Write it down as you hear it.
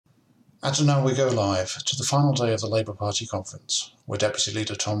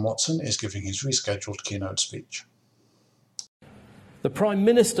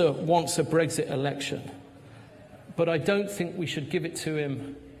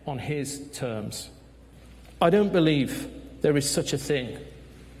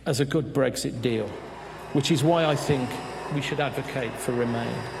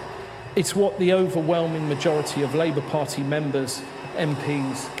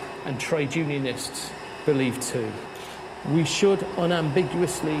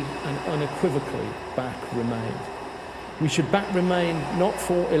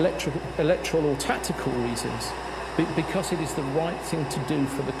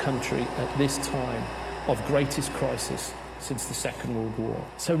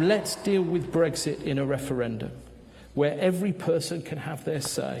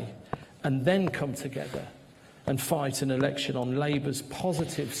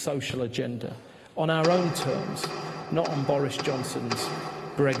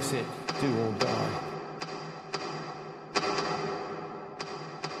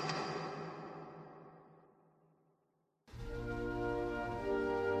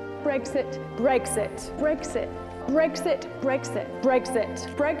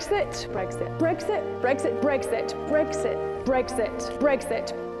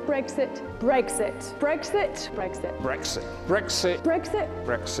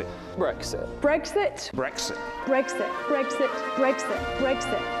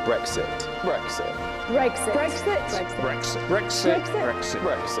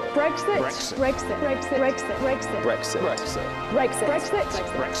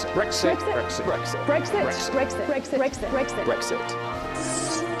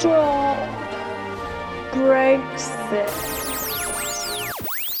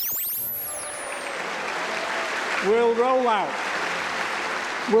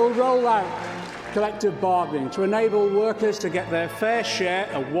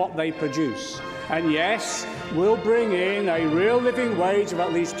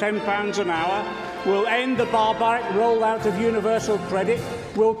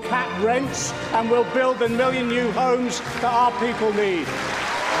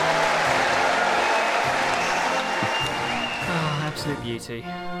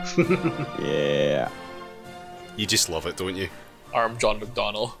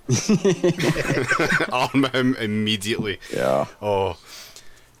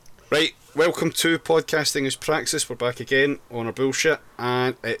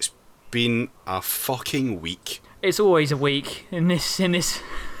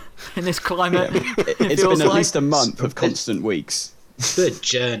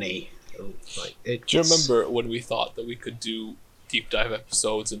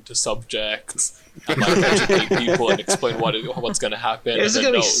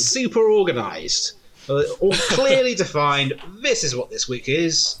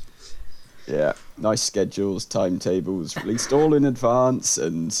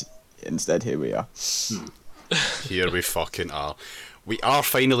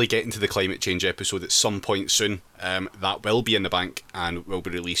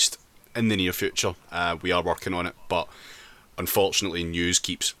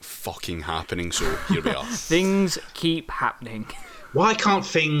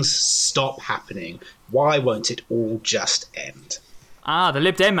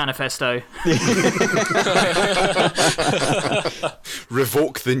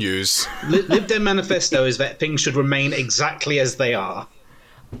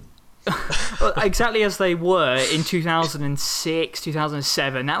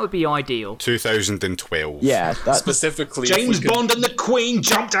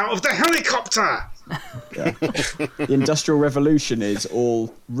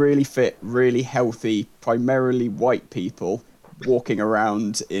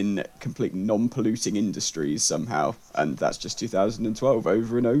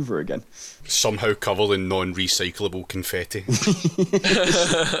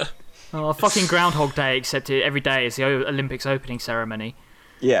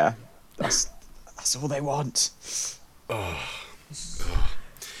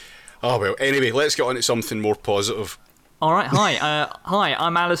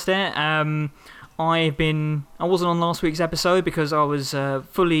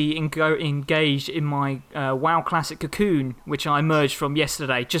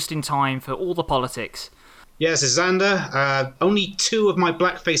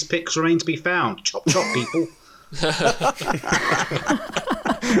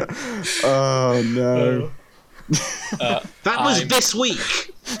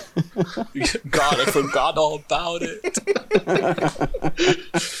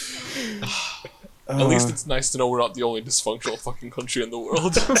At least it's nice to know we're not the only dysfunctional fucking country in the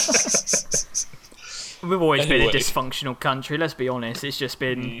world. We've always been a Anyway. dysfunctional country, let's be honest. It's just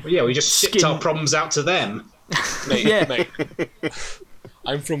been... Well, yeah, we just shipped Skin- our problems out to them. Mate, Yeah. mate.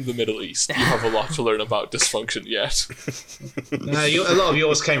 I'm from the Middle East. You have a lot to learn about dysfunction yet. A lot of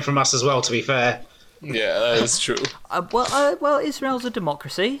yours came from us as well, to be fair. Yeah, that is true. well, Israel's a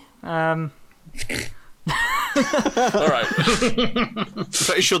democracy. Alright.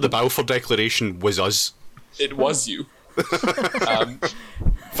 Pretty sure the Balfour Declaration was us. It was you.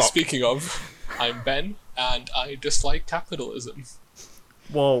 Speaking of, I'm Ben, and I dislike capitalism.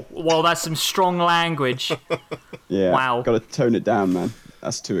 Whoa, that's some strong language. Yeah. Wow. Got to tone it down, man.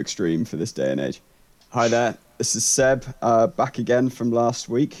 That's too extreme for this day and age. Hi there. This is Seb, back again from last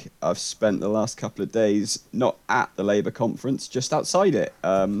week. I've spent the last couple of days not at the Labour conference, just outside it,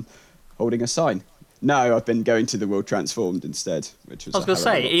 holding a sign. No, I've been going to the World Transformed instead, which was. I was going to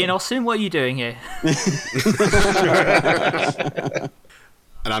say, Ian Austin, what are you doing here?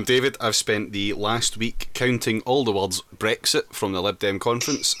 And I'm David. I've spent the last week counting all the words Brexit from the Lib Dem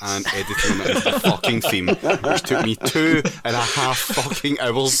conference and editing them into the fucking theme, which took me 2.5 fucking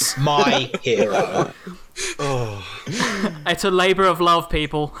hours. My hero. It's a labour of love,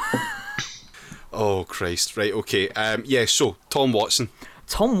 people. Oh, Christ. Right, okay. So, Tom Watson.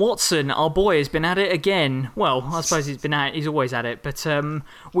 Tom Watson, our boy, has been at it again. Well, I suppose he's always at it, but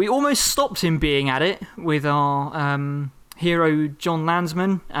we almost stopped him being at it with our hero John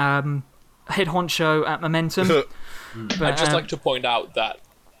Landsman, head honcho at Momentum. But, I'd just like to point out that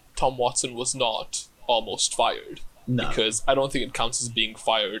Tom Watson was not almost fired. No. Because I don't think it counts as being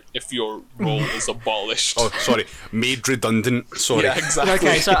fired if your role is abolished. Oh, sorry. Made redundant. Sorry. Yeah, exactly.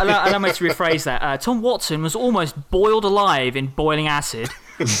 Okay, so allow me to rephrase that. Tom Watson was almost boiled alive in boiling acid.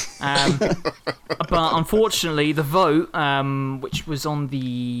 But unfortunately, the vote, which was on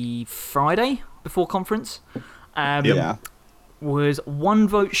the Friday before conference, Yeah. was one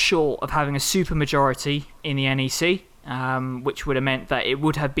vote short of having a supermajority in the NEC, which would have meant that it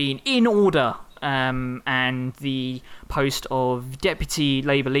would have been in order, and the post of Deputy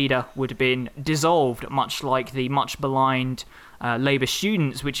Labour Leader would have been dissolved, much like the much maligned Labour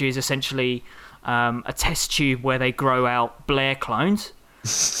Students, which is essentially a test tube where they grow out Blair clones.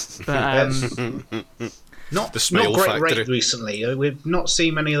 But Not The smile great factory. rate recently. We've not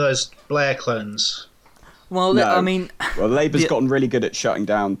seen many of those Blair clones. well, No. I mean, Well, Labour's gotten really good at shutting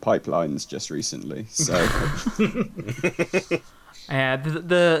down pipelines just recently, so.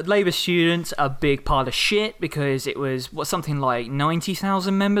 the Labour Students are a big pile of shit because it was something like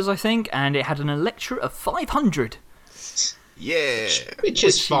 90,000 members, I think, and it had an electorate of 500. Yeah. Which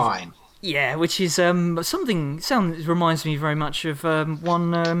is fine. Yeah, which is reminds me very much of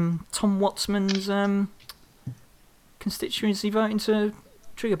one Tom Watsman's constituency voting to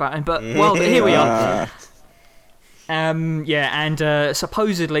trigger button. But well, here we are.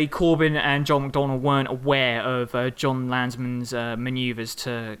 Supposedly Corbyn and John McDonnell weren't aware of John Landsman's manoeuvres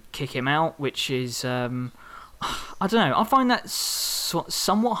to kick him out, which is I don't know. I find that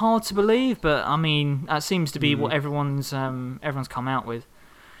somewhat hard to believe, but I mean that seems to be what everyone's come out with.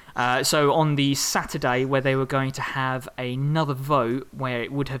 So on the Saturday, where they were going to have another vote where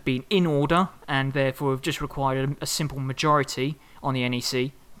it would have been in order and therefore have just required a simple majority on the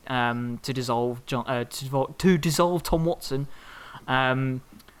NEC to dissolve dissolve Tom Watson,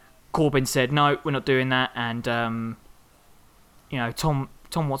 Corbyn said no, we're not doing that, and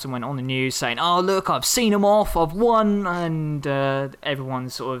Tom Watson went on the news saying, "Oh look, I've seen him off, I've won," and everyone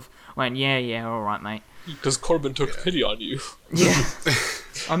sort of went, "Yeah, all right, mate." Because Corbyn took pity on you. Yeah.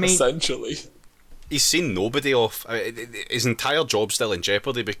 I mean, essentially. He's seen nobody off. His entire job's still in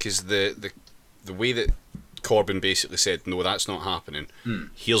jeopardy because the way that Corbyn basically said, no, that's not happening.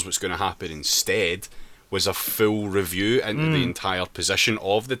 Here's what's going to happen instead was a full review into the entire position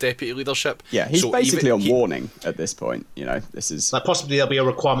of the deputy leadership. Yeah, he's So basically even on warning at this point. This is. Like possibly there'll be a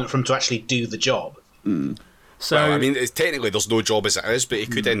requirement for him to actually do the job. so Well, I mean, technically there's no job as it is, but he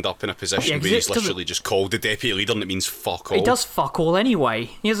could end up in a position Yeah, 'cause where he's it doesn't- literally just called the deputy leader and it means fuck all. he does fuck all anyway.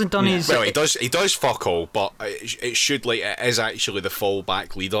 He hasn't done his. Well, he does fuck all, but it should, like, it is actually the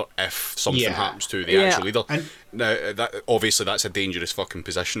fallback leader if something Yeah. happens to the Yeah. actual leader. And- Now, obviously that's a dangerous fucking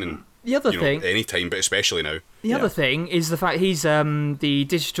position in The other thing, any time, but especially now. the other thing is the fact he's the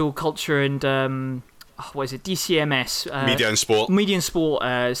digital culture and what is it, DCMS, Media and Sport. Media and Sport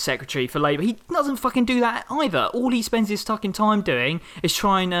secretary for Labour. He doesn't fucking do that either. All he spends his fucking time doing is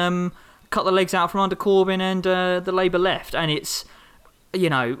try and cut the legs out from under Corbyn and the Labour left, and it's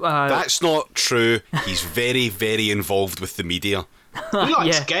That's not true. He's very, very involved with the media. He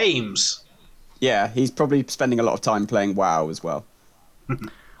likes Yeah. games. Yeah, he's probably spending a lot of time playing WoW as well.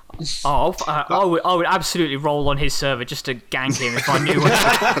 I would absolutely roll on his server just to gank him if I knew what.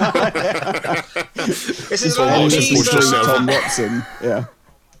 This is Tom Watson. Yeah.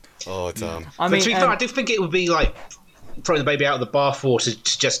 Oh damn! I do think it would be like throwing the baby out of the bathwater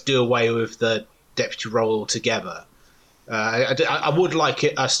to just do away with the deputy role altogether. I would like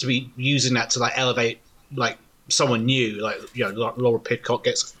us to be using that to like elevate like someone new, like Laura Pidcock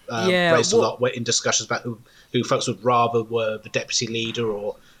gets raised a lot in discussions about who folks would rather were the deputy leader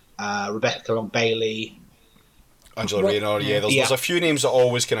or Rebecca Long Bailey. Angela Rayner, there's a few names that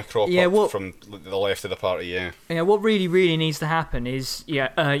always kind of crop up from the left of the party, Yeah, what really needs to happen is,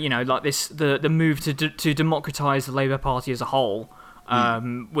 like this, the move to democratise the Labour Party as a whole,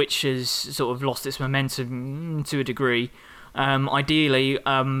 which has sort of lost its momentum to a degree. Ideally,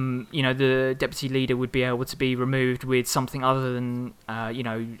 the deputy leader would be able to be removed with something other than,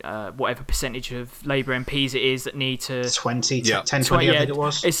 whatever percentage of Labour MPs it is that need to 20, 10, 20, I think it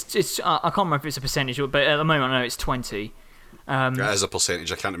was. It's I can't remember if it's a percentage, but at the moment I know it's 20. It is a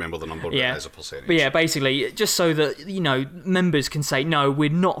percentage. I can't remember the number, but it is a percentage. But yeah, basically, just so that members can say no, we're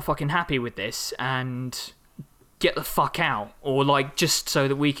not fucking happy with this and get the fuck out, or like just so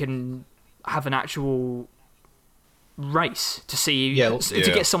that we can have an actual race to see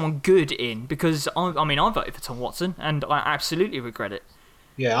to get someone good in, because I voted for Tom Watson and I absolutely regret it.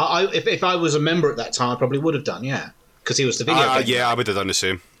 If I was a member at that time I probably would have done, because he was the video game I would have done the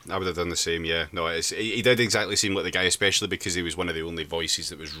same. He did exactly seem like the guy, especially because he was one of the only voices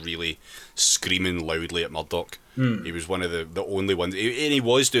that was really screaming loudly at Murdoch. He was one of the only ones, and he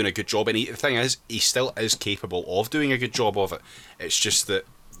was doing a good job, and the thing is, he still is capable of doing a good job of it. It's just that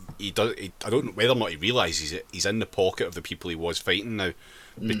I don't know whether or not he realises it. He's in the pocket of the people he was fighting now,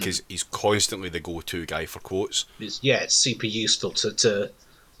 because he's constantly the go-to guy for quotes. It's super useful to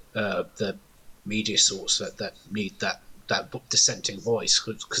the media source that need that dissenting voice,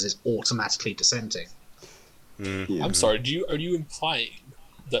 because it's automatically dissenting. I'm sorry. Are you implying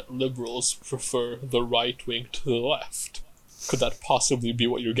that liberals prefer the right wing to the left? Could that possibly be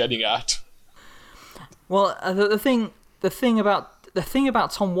what you're getting at? Well, the thing about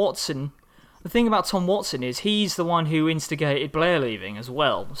Tom Watson is he's the one who instigated Blair leaving as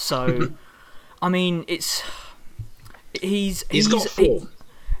well. So, I mean, he's got form.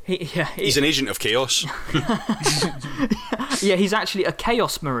 He's an agent of chaos. Yeah, he's actually a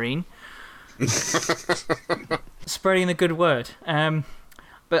chaos marine. Spreading the good word.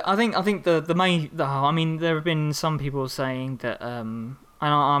 But I think the main. There have been some people saying that. And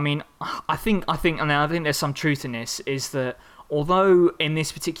I think there's some truth in this. Is that although in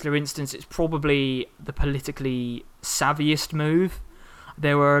this particular instance it's probably the politically savviest move,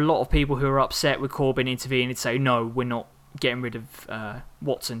 there were a lot of people who were upset with Corbyn intervening and say, no, we're not getting rid of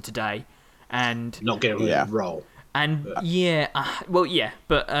Watson today, and not getting rid of the role. And but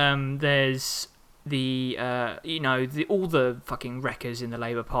there's the all the fucking wreckers in the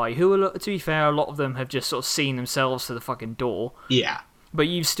Labour Party who are, to be fair, a lot of them have just sort of seen themselves to the fucking door. Yeah. But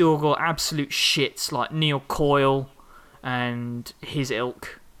you've still got absolute shits like Neil Coyle and his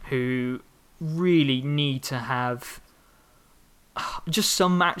ilk, who really need to have just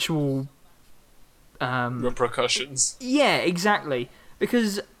some actual repercussions. Yeah, exactly.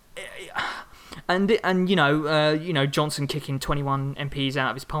 Because Johnson kicking 21 MPs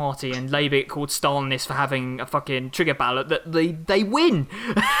out of his party, and Labour get called Stalinist for having a fucking trigger ballot that they win.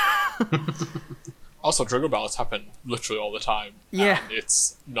 Also, trigger ballots happen literally all the time. Yeah. And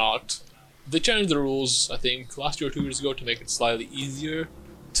it's not. They changed the rules, I think, last year or 2 years ago to make it slightly easier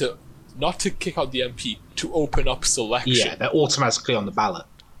to not to kick out the MP, to open up selection. Yeah, they're automatically on the ballot.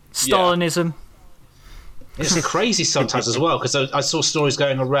 Stalinism. It's crazy sometimes as well, because I saw stories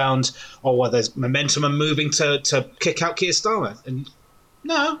going around, there's momentum and moving to kick out Keir Starmer. And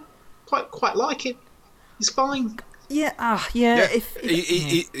no, quite like it. He's fine. Yeah,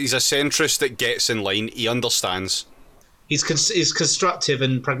 he's a centrist that gets in line. He understands. He's constructive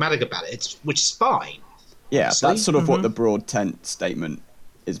and pragmatic about it, which is fine. Yeah, honestly. That's sort of what the broad tent statement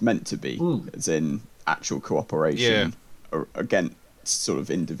is meant to be, as in actual cooperation against sort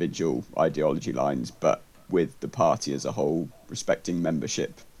of individual ideology lines, but with the party as a whole, respecting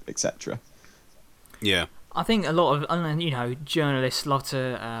membership, etc. Yeah. I think a lot of, journalists love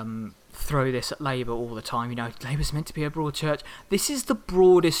to throw this at Labour all the time. Labour's meant to be a broad church. This is the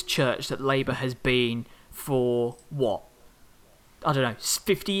broadest church that Labour has been for, what? I don't know,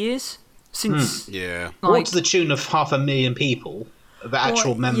 50 years? Since... Yeah. Or to the tune of 500,000 people, the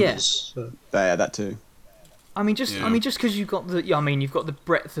actual members. Yeah, that too. Just because you've got the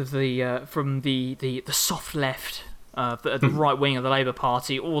breadth of the from the soft left, the right wing of the Labour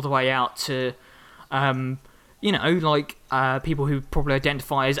Party, all the way out to you know, like people who probably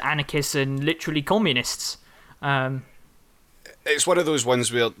identify as anarchists and literally communists. It's one of those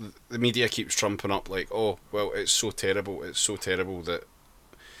ones where the media keeps trumping up like, oh, well, it's so terrible that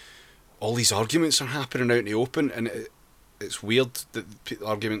all these arguments are happening out in the open, and it's weird that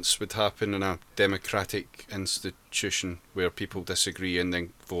arguments would happen in a democratic institution where people disagree and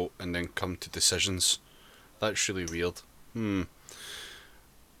then vote and then come to decisions. That's really weird.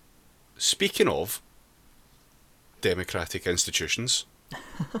 Speaking of democratic institutions,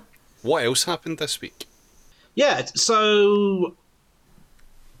 what else happened this week? Yeah, so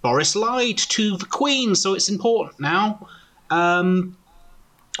Boris lied to the Queen, so it's important now.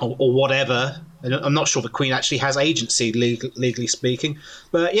 Or whatever. I'm not sure the Queen actually has agency, legally speaking.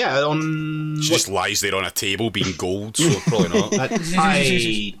 But yeah, She just lies there on a table being gold, so probably not.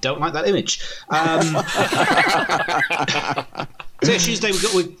 I don't like that image. So yeah, Tuesday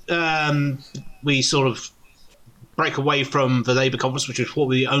we sort of break away from the Labour conference, which was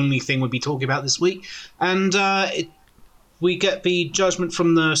probably the only thing we'd be talking about this week. And we get the judgment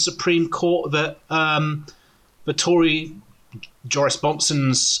from the Supreme Court that the Tory Joris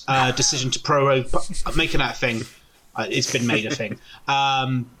Bonson's decision to prorogue, making that a thing, it's been made a thing,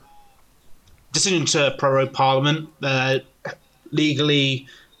 decision to prorogue Parliament, legally,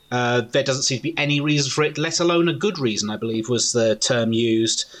 there doesn't seem to be any reason for it, let alone a good reason, I believe was the term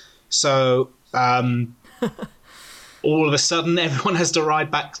used. So all of a sudden everyone has to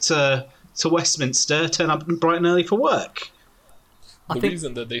ride back to Westminster, turn up bright and early for work. The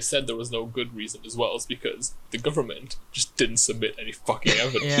reason that they said there was no good reason as well is because the government just didn't submit any fucking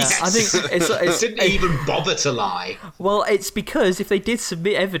evidence. Yeah, I think it's didn't even bother to lie. Well, it's because if they did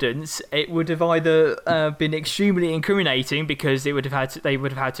submit evidence, it would have either been extremely incriminating because they would have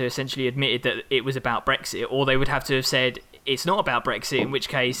had to essentially admitted that it was about Brexit, or they would have to have said it's not about Brexit, in which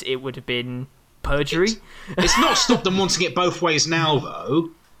case it would have been perjury. It's not stopped them wanting it both ways now,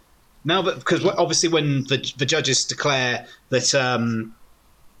 though. Now that, because obviously when the judges declare that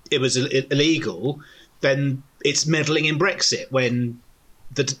it was illegal, then it's meddling in Brexit when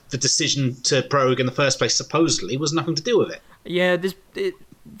the decision to prorogue in the first place supposedly was nothing to do with it. Yeah, it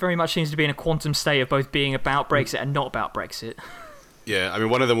very much seems to be in a quantum state of both being about Brexit and not about Brexit. Yeah, I mean,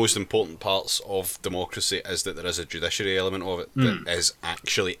 one of the most important parts of democracy is that there is a judiciary element of it that is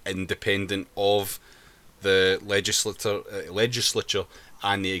actually independent of the legislature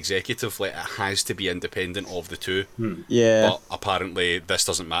and the executive. Like, it has to be independent of the two. Yeah. But apparently this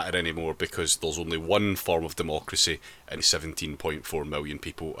doesn't matter anymore because there's only one form of democracy and 17.4 million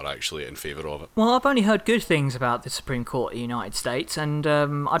people are actually in favour of it. Well, I've only heard good things about the Supreme Court of the United States, and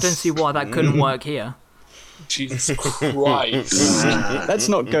I don't see why that couldn't work here. Jesus Christ. Let's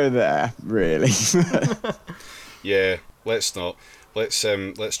not go there, really. Yeah, let's not.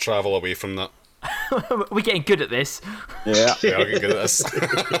 Let's travel away from that. We're getting good at this. Yeah. Yeah, we're getting good at this.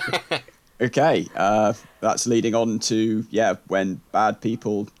 Okay, that's leading on to, when bad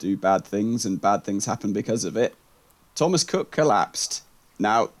people do bad things and bad things happen because of it. Thomas Cook collapsed.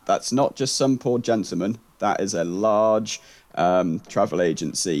 Now, that's not just some poor gentleman. That is a large travel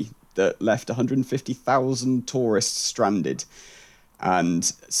agency that left 150,000 tourists stranded. And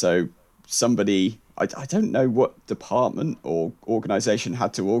so somebody, I don't know what department or organisation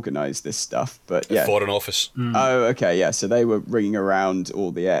had to organise this stuff, but yeah. Foreign Office. Oh, okay, yeah. So they were ringing around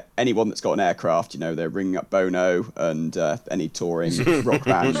all the anyone that's got an aircraft, they're ringing up Bono and any touring rock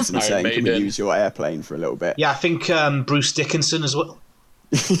bands and saying, can we use your airplane for a little bit? Yeah, I think Bruce Dickinson as well.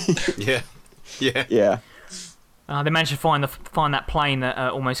 Yeah. They managed to find that plane that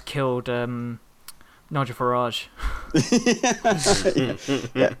almost killed Nigel Farage.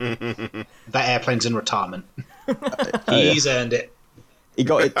 That airplane's in retirement. He's earned it. It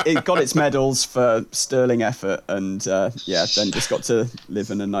got its medals for sterling effort, and then just got to live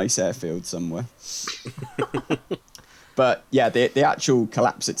in a nice airfield somewhere. But yeah, the actual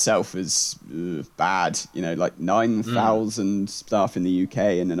collapse itself is bad. 9,000 staff in the UK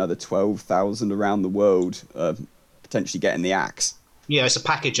and another 12,000 around the world potentially getting the axe. Yeah, it's a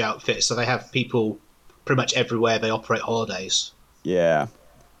package outfit, so they have people pretty much everywhere they operate holidays. Yeah.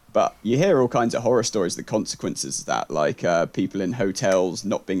 But you hear all kinds of horror stories, the consequences of that, like people in hotels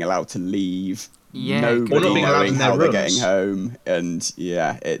not being allowed to leave, nobody knowing how they're getting home, and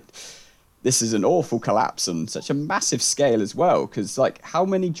this is an awful collapse on such a massive scale as well, because how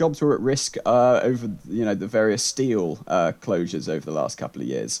many jobs were at risk over the various steel closures over the last couple of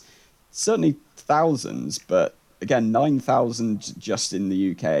years? Certainly thousands, but again, 9,000 just in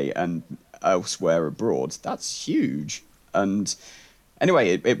the UK and elsewhere abroad. That's huge. And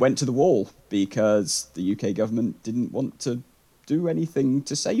anyway, it went to the wall because the UK government didn't want to do anything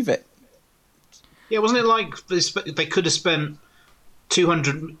to save it. Yeah, wasn't it like they could have spent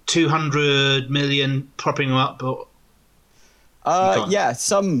 200 million propping them up, or yeah,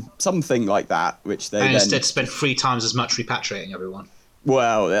 something like that, which they and then instead spent 3 times as much repatriating everyone.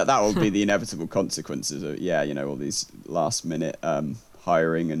 Well, that will be the inevitable consequences of all these last minute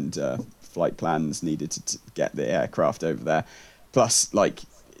hiring and flight plans needed to get the aircraft over there. Plus, like,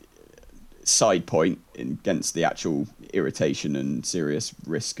 side point against the actual irritation and serious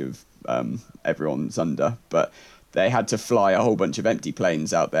risk of everyone's under, but they had to fly a whole bunch of empty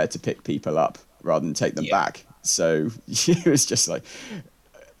planes out there to pick people up rather than take them back. So it was just like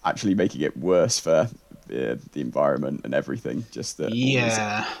actually making it worse for the environment and everything. Just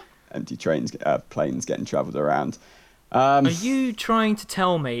that empty planes getting travelled around. Are you trying to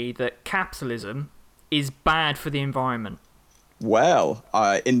tell me that capitalism is bad for the environment? Well,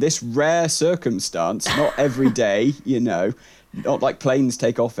 in this rare circumstance, not every day, not like planes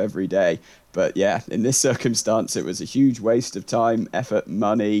take off every day. But yeah, in this circumstance, it was a huge waste of time, effort,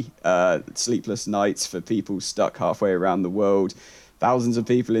 money, sleepless nights for people stuck halfway around the world. Thousands of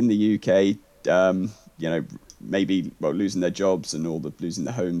people in the UK, maybe losing their jobs and losing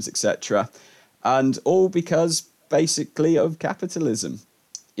their homes, etc. And all because basically of capitalism.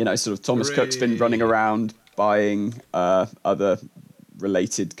 Sort of Thomas Cook's been running around buying other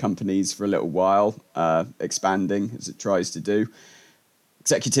related companies for a little while, expanding as it tries to do.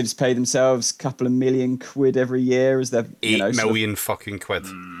 Executives pay themselves a couple of million quid every year as they're 8 million fucking quid.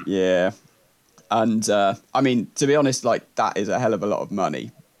 Yeah, and I mean, to be honest, like, that is a hell of a lot of money,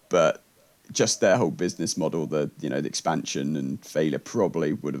 but just their whole business model, the expansion and failure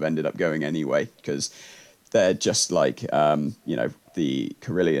probably would have ended up going anyway, because they're just like the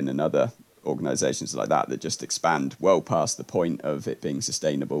Carillion and other organizations like that just expand well past the point of it being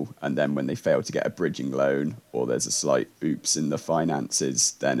sustainable, and then when they fail to get a bridging loan or there's a slight oops in the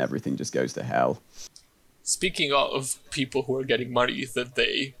finances, then everything just goes to hell. Speaking of people who are getting money that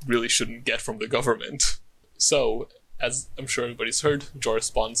they really shouldn't get from the government, so as I'm sure everybody's heard, Joris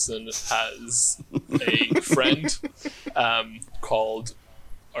Bonson has a friend called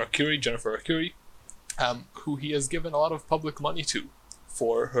Jennifer Arcuri, who he has given a lot of public money to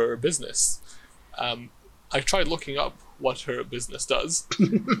for her business. I tried looking up what her business does.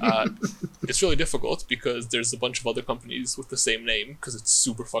 It's really difficult because there's a bunch of other companies with the same name because it's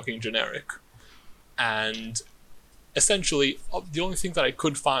super fucking generic. And essentially, the only thing that I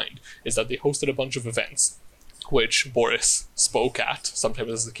could find is that they hosted a bunch of events, which Boris spoke at,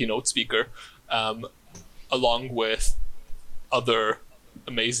 sometimes as a keynote speaker, along with other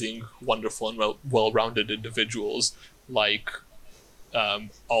amazing, wonderful, and well-rounded individuals like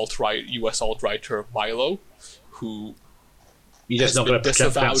US alt-righter Milo, who you're just not going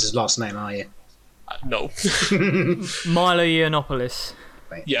to pronounce his last name, are you? No. Milo Yiannopoulos.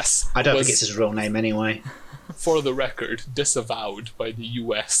 Right. Yes. I don't think it's his real name anyway. For the record, disavowed by the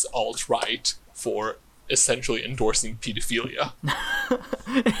US alt-right for essentially endorsing pedophilia.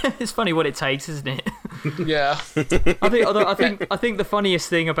 It's funny what it takes, isn't it? Yeah. I think the funniest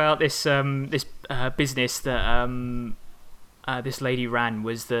thing about this business that this lady ran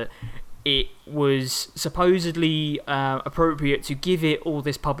was that it was supposedly appropriate to give it all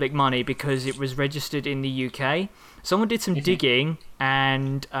this public money because it was registered in the UK. Someone did some digging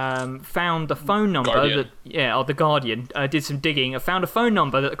and found the phone number the Guardian did some digging and found a phone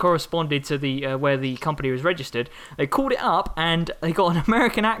number that corresponded to the where the company was registered. They called it up and they got an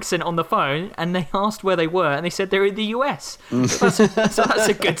American accent on the phone and they asked where they were and they said they're in the US. So that's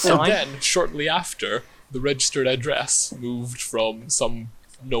a good sign. And then, shortly after, the registered address moved from some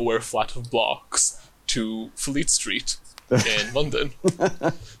nowhere flat of blocks to Fleet Street in London.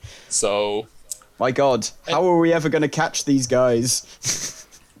 So, my God, how are we ever going to catch these guys?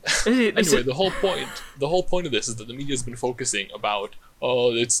 Anyway, the whole point of this is that the media's been focusing about,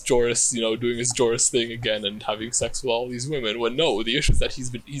 it's Joris, doing his Joris thing again and having sex with all these women. When no, the issue is that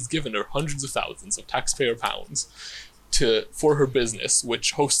he's given her hundreds of thousands of taxpayer pounds for her business,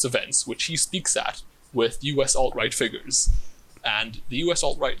 which hosts events, which he speaks at with US alt-right figures. And the US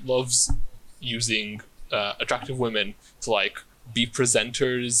alt-right loves using attractive women to be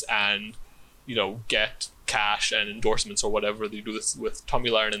presenters and get cash and endorsements or whatever. They do this with Tommy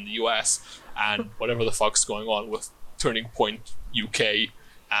Lahren in the US and whatever the fuck's going on with Turning Point UK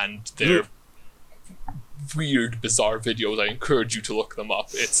and their weird, bizarre videos. I encourage you to look them up.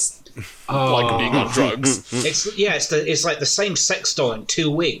 It's like being on drugs. It's like the same sex doll in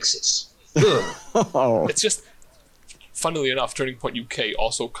 2 weeks. It's just, funnily enough, Turning Point UK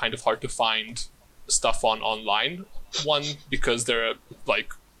also kind of hard to find stuff online. One, because they're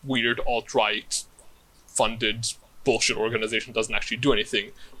weird alt-right funded bullshit organization doesn't actually do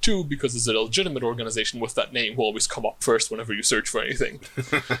anything. 2, because it's a legitimate organization with that name will always come up first whenever you search for anything.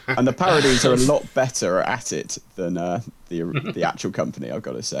 And the parodies are a lot better at it than the actual company, I've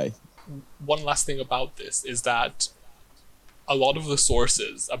got to say. One last thing about this is that a lot of the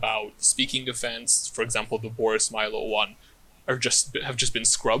sources about Speaking Defense, for example, the Boris Milo one, have just been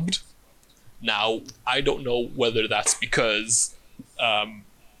scrubbed. Now, I don't know whether that's because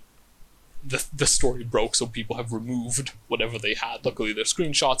the story broke, so people have removed whatever they had. Luckily, there's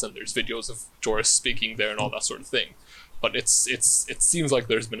screenshots and there's videos of Joris speaking there and all that sort of thing. But it seems like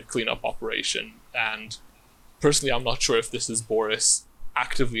there's been a cleanup operation, and personally, I'm not sure if this is Boris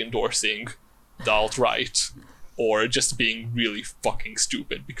actively endorsing the alt-right or just being really fucking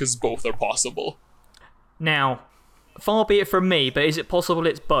stupid, because both are possible. Now, far be it from me, but is it possible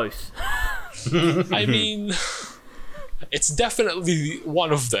it's both? I mean, it's definitely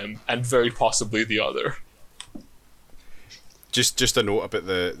one of them, and very possibly the other. Just a note about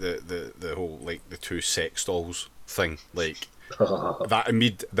the whole, like, the 2 sex dolls thing. Like, that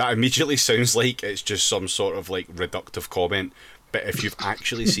immediately sounds like it's just some sort of, like, reductive comment. But if you've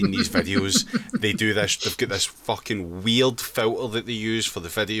actually seen these videos, they do this. They've got this fucking weird filter that they use for the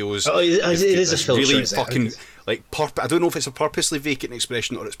videos. Oh, it is a filter. Really fucking, like, I don't know if it's a purposely vacant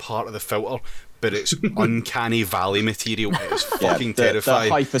expression or it's part of the filter, but it's uncanny valley material. It's fucking terrifying.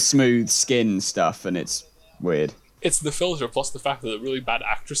 The hyper smooth skin stuff, and it's weird. It's the filter plus the fact that they're really bad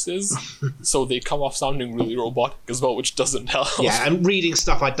actresses, so they come off sounding really robotic as well, which doesn't help. Yeah, and reading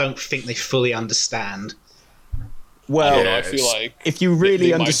stuff I don't think they fully understand. Well, I feel like if you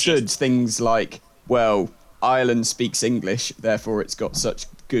really understood things like, well, Ireland speaks English, therefore it's got such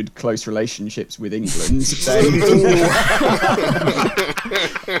good close relationships with England, then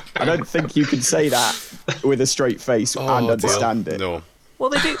I don't think you can say that with a straight face and understand it. No. Well,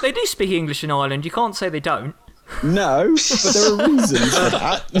 they do speak English in Ireland. You can't say they don't. No, but there are reasons for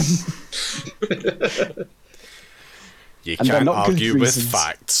that. You And they're can't not good argue with reasons.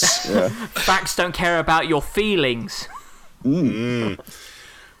 facts. Yeah. Facts don't care about your feelings.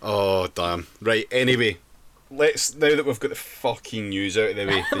 Oh, damn. Right, anyway. Now that we've got the fucking news out of the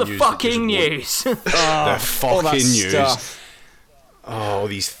way. The fucking news. The all fucking that news. stuff. Oh,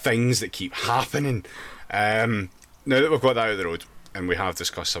 these things that keep happening. Now that we've got that out of the road, and we have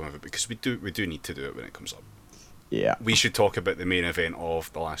discussed some of it, because we do need to do it when it comes up. Yeah. We should talk about the main event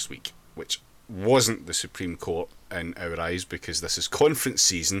of the last week, which wasn't the Supreme Court in our eyes, because this is conference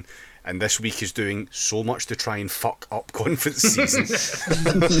season, and this week is doing so much to try and fuck up conference season.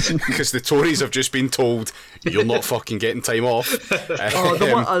 Because the Tories have just been told, you're not fucking getting time off.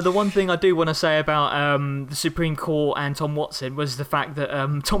 The one thing I do want to say about the Supreme Court and Tom Watson was the fact that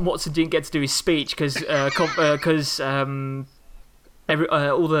Tom Watson didn't get to do his speech because all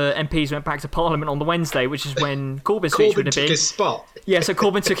the MPs went back to Parliament on the Wednesday, which is when Corbyn's speech would have been. Corbyn took his spot. Yeah, so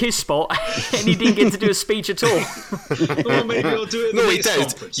Corbyn took his spot, and he didn't get to do a speech at all. Well, maybe he'll do it at the No, he news did.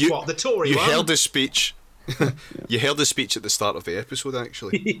 conference. What, the Tory You one? held his speech. You held his speech at the start of the episode,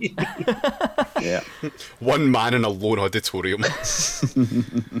 actually. Yeah. One man in a lone auditorium.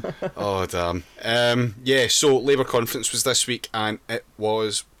 Oh, damn. Yeah, so Labour conference was this week, and it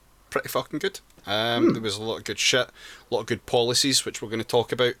was pretty fucking good. There was a lot of good shit, a lot of good policies, which we're going to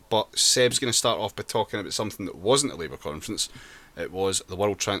talk about, but Seb's going to start off by talking about something that wasn't a Labour conference. It was The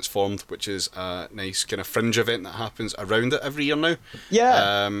World Transformed, which is a nice kind of fringe event that happens around it every year now.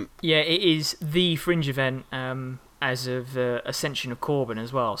 Yeah. Yeah, it is the fringe event as of the ascension of Corbyn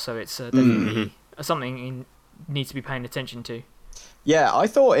as well, so it's definitely something you need to be paying attention to. Yeah, I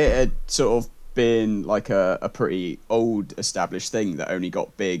thought it had sort of been like a pretty old established thing that only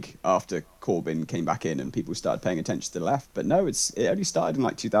got big after Corbyn came back in and people started paying attention to the left. But no, it only started in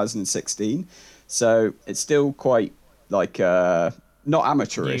like 2016, so it's still quite like not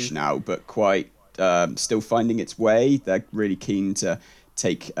amateurish now, but quite still finding its way. They're really keen to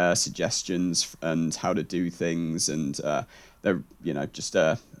take suggestions and how to do things, and they're just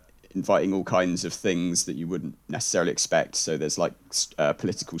inviting all kinds of things that you wouldn't necessarily expect. So there's like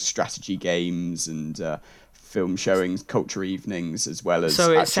political strategy games and film showings, culture evenings, as well as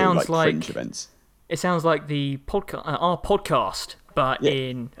actual fringe events. It sounds like the our podcast, but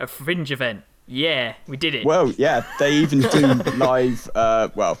in a fringe event. Yeah, we did it. Well, yeah, they even do live,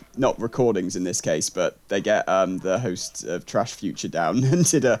 well, not recordings in this case, but they get the host of Trash Future down and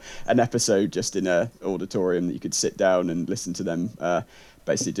did an episode just in an auditorium that you could sit down and listen to them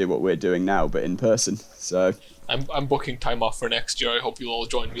basically do what we're doing now, but in person. So I'm booking time off for next year. I hope you'll all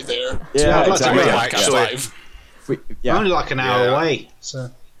join me there. Yeah, exactly. We're only like an hour away. So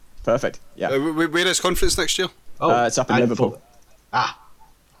perfect. Yeah. Where is conference next year? It's up in Liverpool.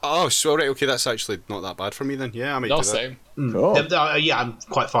 Oh, so right, okay, that's actually not that bad for me then. Yeah, I might No, do that. same. Cool. Yeah, I'm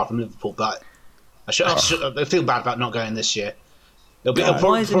quite far from Liverpool, but I feel bad about not going this year. It'll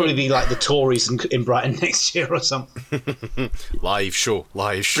probably be like the Tories in Brighton next year or something. Live show.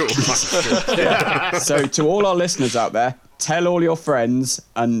 So to all our listeners out there, tell all your friends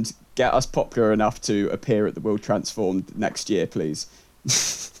and get us popular enough to appear at the World Transformed next year, please.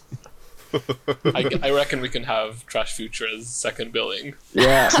 I reckon we can have Trash Future as second billing.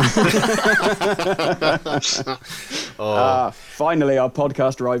 Yeah. Finally, our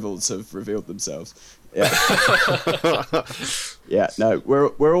podcast rivals have revealed themselves. Yeah. Yeah. No,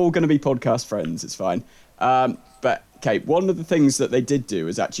 we're all going to be podcast friends. It's fine. But okay, one of the things that they did do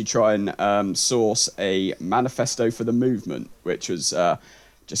is actually try and source a manifesto for the movement, which was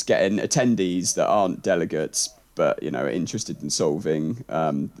just getting attendees that aren't delegates, but are interested in solving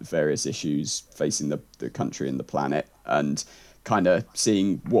various issues facing the country and the planet, and kind of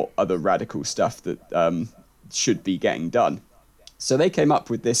seeing what other radical stuff that should be getting done. So they came up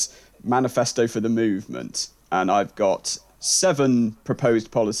with this manifesto for the movement, and I've got 7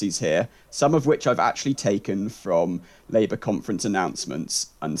 proposed policies here, some of which I've actually taken from Labour conference announcements,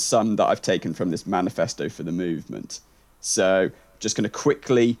 and some that I've taken from this manifesto for the movement. So just going to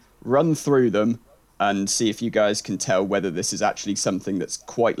quickly run through them and see if you guys can tell whether this is actually something that's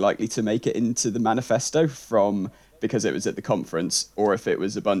quite likely to make it into the manifesto because it was at the conference, or if it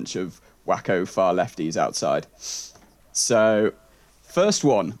was a bunch of wacko far lefties outside. So, first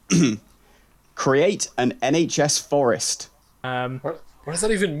one, create an NHS forest. What does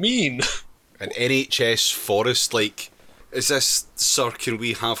that even mean? An NHS forest, like, is this, sir, can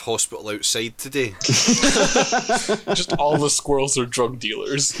we have hospital outside today? Just all the squirrels are drug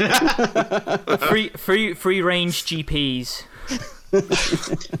dealers. Free range GPs.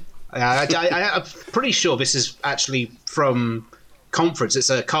 I'm pretty sure this is actually from conference. It's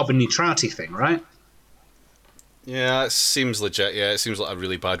a carbon neutrality thing, right? Yeah, it seems legit. Yeah, it seems like a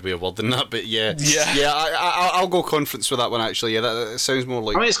really bad way of wording that, but yeah. Yeah. I'll go conference with that one, actually. Yeah, that sounds more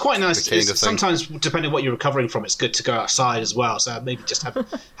like. I mean, it's quite nice. the kind of thing. Sometimes, depending on what you're recovering from, it's good to go outside as well. So maybe just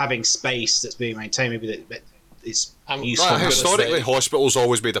having space that's being maintained, maybe that is useful. Historically, hospitals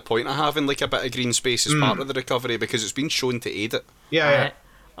always made a point of having like a bit of green space as part of the recovery because it's been shown to aid it. Yeah.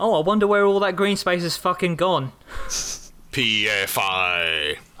 Oh, I wonder where all that green space is fucking gone.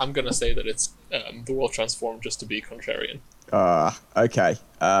 PFI. I'm gonna say that it's the World Transformed just to be contrarian. Okay.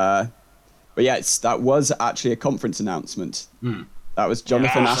 But yeah, that was actually a conference announcement. That was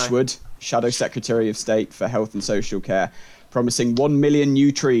Jonathan Ashwood, Shadow Secretary of State for Health and Social Care, promising 1 million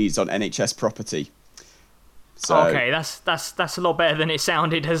new trees on NHS property. So, okay, that's a lot better than it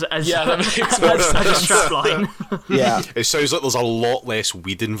sounded as that makes as more a sense. strapline. yeah. It sounds like there's a lot less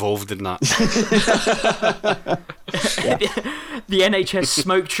weed involved in that. The NHS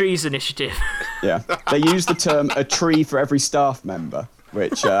Smoke Trees Initiative. Yeah. They use the term "a tree for every staff member,"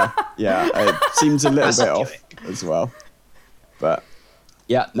 which it seems a little bit off as well. But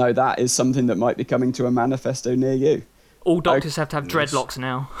yeah, no, that is something that might be coming to a manifesto near you. All doctors have to have dreadlocks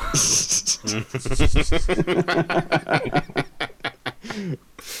now.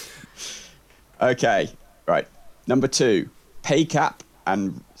 Okay, right. Number 2, pay cap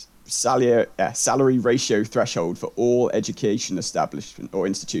and salary ratio threshold for all education establishment or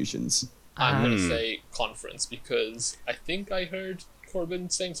institutions. I'm going to say conference because I think I heard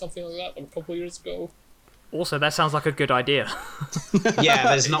Corbyn saying something like that a couple of years ago. Also, that sounds like a good idea. Yeah,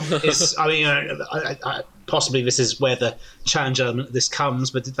 there's not. I mean, possibly this is where the challenge element of this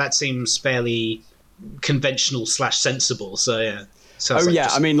comes, but that seems fairly conventional / sensible. So yeah.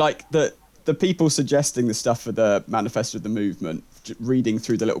 I mean, like the people suggesting the stuff for the manifesto of the movement, reading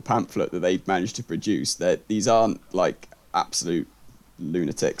through the little pamphlet that they've managed to produce, that these aren't like absolute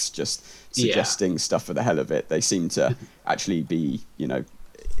lunatics just suggesting stuff for the hell of it. They seem to actually be,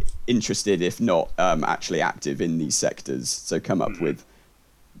 interested, if not actually active in these sectors, so come up with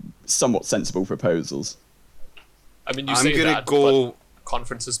somewhat sensible proposals. I mean, but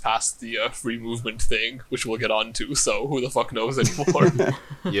conferences passed the free movement thing, which we'll get on to, so who the fuck knows anymore.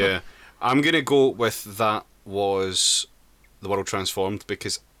 Yeah, I'm going to go with that was the World Transformed,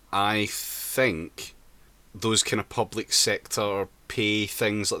 because I think those kind of public sector pay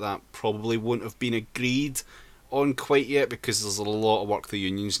things like that probably won't have been agreed on quite yet, because there's a lot of work the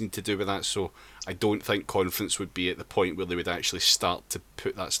unions need to do with that, so I don't think conference would be at the point where they would actually start to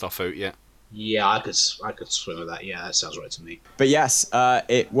put that stuff out yet. Yeah, I could swim with that. Yeah, that sounds right to me. But yes,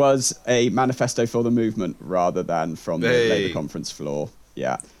 it was a manifesto for the movement rather than from the Labour conference floor.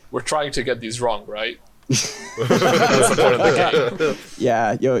 Yeah. We're trying to get these wrong, right? That's the point of the game.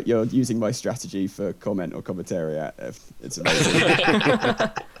 Yeah, you're using my strategy for comment or commentary. It's amazing.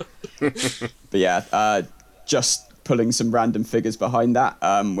 But yeah, just pulling some random figures behind that,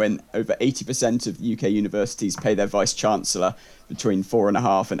 when over 80% of UK universities pay their vice-chancellor between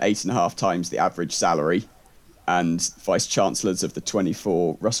 4.5 and 8.5 times the average salary, and vice-chancellors of the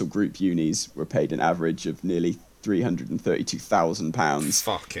 24 Russell Group unis were paid an average of nearly £332,000.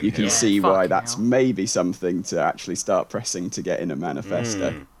 Fucking You can hell. see why Fucking that's hell. maybe something to actually start pressing to get in a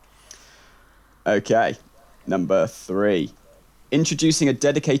manifesto. Okay, number 3. Introducing a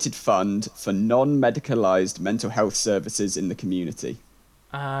dedicated fund for non-medicalised mental health services in the community.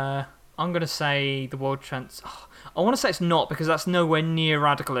 I'm going to say the World Trans... I want to say it's not, because that's nowhere near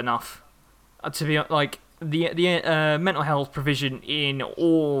radical enough. To be like, the mental health provision in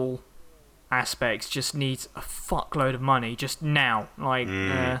all aspects just needs a fuckload of money just now. Like,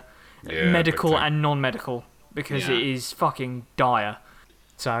 medical big time. and non-medical, because Yeah. it is fucking dire.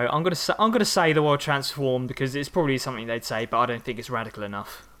 So I'm gonna say the World Transformed, because it's probably something they'd say, but I don't think it's radical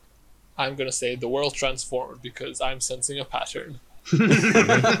enough. I'm gonna say the world transformed because I'm sensing a pattern.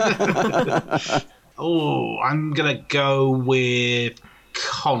 Oh, I'm gonna go with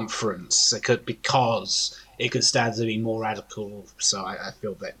conference. Because it could stand to be more radical. So I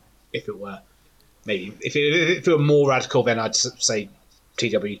feel that if it were if it were more radical, then I'd say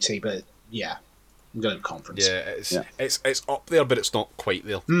TWT. But yeah, I'm going with conference. Yeah, it's up there, but it's not quite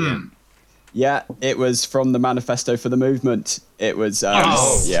there. Yeah, it was from the manifesto for the movement. It was,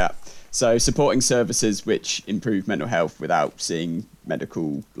 yeah. So supporting services which improve mental health without seeing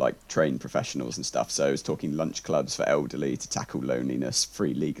medical, trained professionals and stuff. So I was talking lunch clubs for elderly to tackle loneliness,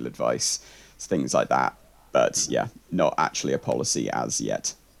 free legal advice, things like that. But yeah, not actually a policy as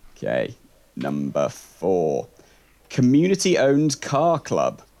yet. Okay, number 4. Community-owned car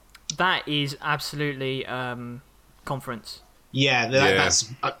club. That is absolutely conference. Yeah, that's.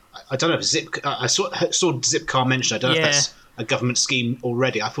 I don't know if I saw Zipcar mentioned. I don't know if that's a government scheme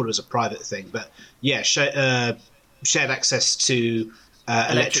already. I thought it was a private thing, but yeah, shared access to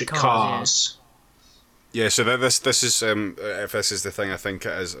electric cars. Yeah, so this is if this is the thing I think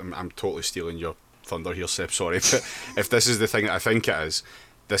it is, I'm totally stealing your thunder here, Seb. Sorry, but if this is the thing that I think it is,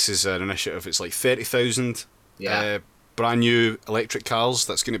 this is an initiative. It's like 30,000 brand new electric cars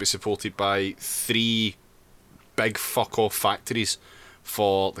that's going to be supported by 3 big fuck off factories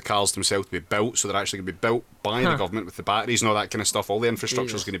for the cars themselves to be built. So they're actually going to be built by the government with the batteries and all that kind of stuff. All the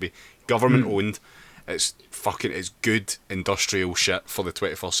infrastructure is going to be government owned. It's good industrial shit for the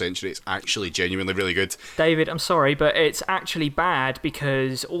 21st century. It's actually genuinely really good. David, I'm sorry, but it's actually bad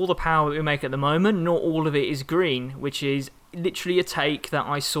because all the power that we make at the moment, not all of it is green, which is literally a take that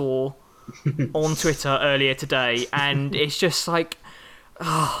I saw on Twitter earlier today, and it's just like,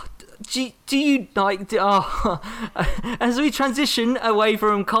 do you like, as we transition away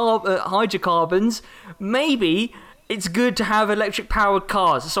from hydrocarbons, maybe it's good to have electric powered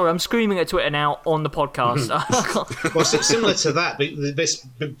cars. Sorry, I'm screaming at Twitter now on the podcast. Well, similar to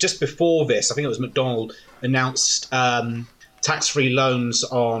that, just before this, I think it was McDonald announced tax-free loans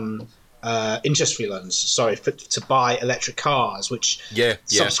on interest-free loans. Sorry, to buy electric cars, which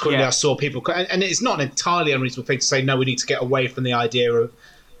subsequently I saw people, and it's not an entirely unreasonable thing to say. No, we need to get away from the idea of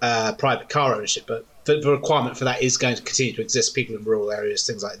private car ownership, but the requirement for that is going to continue to exist. People in rural areas,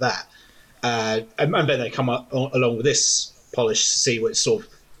 things like that. And then they come up along with this polish to see what sort of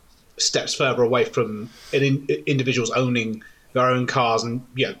steps further away from individuals owning their own cars and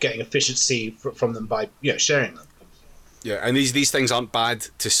getting efficiency from them by sharing them. Yeah, and these things aren't bad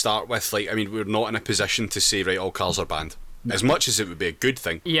to start with. We're not in a position to say, right, all cars are banned. No. As much as it would be a good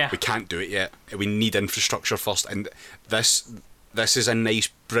thing, we can't do it yet. We need infrastructure first, and this is a nice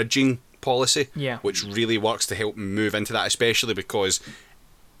bridging policy, which really works to help move into that, especially because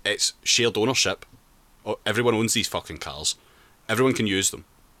it's shared ownership. Everyone owns these fucking cars. Everyone can use them.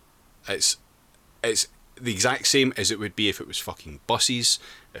 It's the exact same as it would be if it was fucking buses,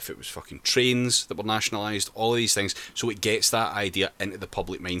 if it was fucking trains that were nationalised, all of these things. So it gets that idea into the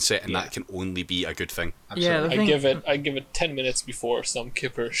public mindset, and that can only be a good thing. Absolutely. I give it 10 minutes before some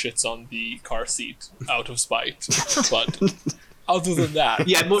kipper shits on the car seat out of spite. But other than that,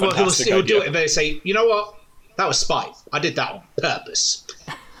 he'll do it and they say, you know what? That was spite. I did that on purpose.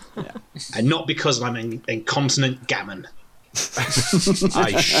 And not because I'm an incontinent gammon.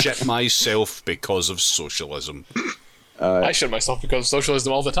 I shit myself because of socialism. I shit myself because of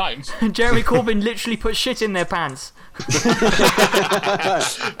socialism all the time. Jeremy Corbyn literally put shit in their pants.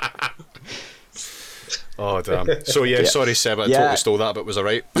 Oh Oh, damn. So, sorry, Seb, I totally stole that, but was I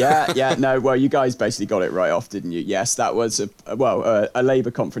right? No, well, you guys basically got it right off, didn't you? Yes, that was a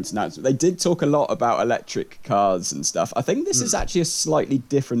Labour conference announcement. They did talk a lot about electric cars and stuff. I think this is actually a slightly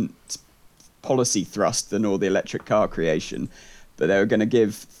different policy thrust than all the electric car creation, but they were going to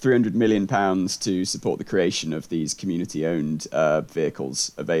give £300 million to support the creation of these community-owned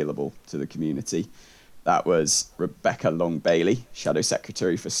vehicles available to the community. That was Rebecca Long Bailey, Shadow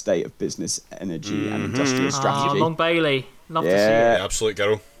Secretary for State of Business, Energy and Industrial Strategy. Long Bailey. Love to see it. Absolute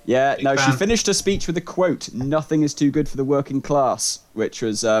girl. Yeah, Big fan. she finished her speech with a quote, "Nothing is too good for the working class," which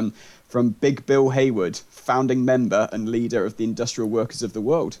was from Big Bill Hayward, founding member and leader of the Industrial Workers of the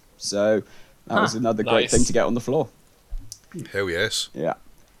World. So that was another great thing to get on the floor. Hell yes. Yeah.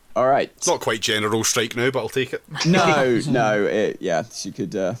 All right. It's not quite general strike now, but I'll take it. No, she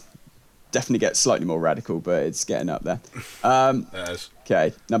could definitely get slightly more radical, but it's getting up there. It is.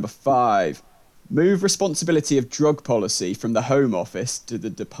 Okay, number 5. Move responsibility of drug policy from the Home Office to the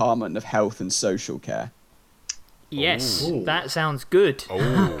Department of Health and Social Care. Yes, that sounds good.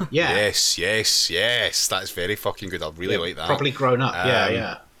 Oh, Yeah. yes. That's very fucking good. I really like that. Properly grown up.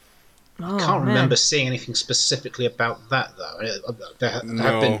 Yeah. I can't remember seeing anything specifically about that, though. There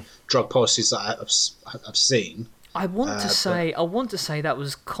have been drug policies that I've seen. I want to say that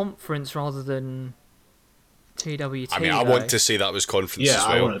was conference rather than TWT. I mean, I want to say that was conference as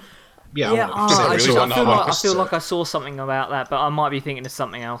well. I feel like I saw something about that, but I might be thinking of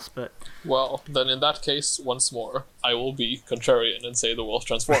something else. But Well, then in that case, once more, I will be contrarian and say the world's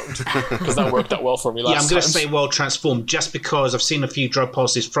transformed, because that worked out well for me last time. I'm going to say world transformed just because I've seen a few drug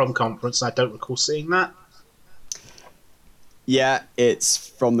policies from conference. I don't recall seeing that. Yeah, it's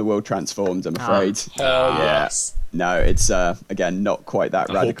from the World Transformed, I'm afraid. Yes. No, it's, again, not quite that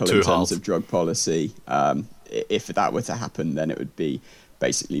radical in terms of drug policy. If that were to happen, then it would be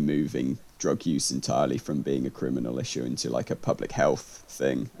basically moving drug use entirely from being a criminal issue into like a public health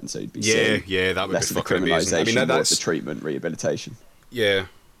thing. And so you'd be seeing that would less be of the fucking amazing. I mean, criminalisation, more of the treatment, rehabilitation. Yeah.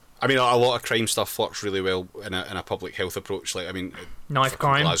 I mean, a lot of crime stuff works really well in a public health approach. Like, I mean, knife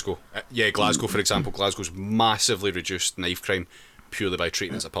crime. Glasgow. Glasgow, for example. Glasgow's massively reduced knife crime purely by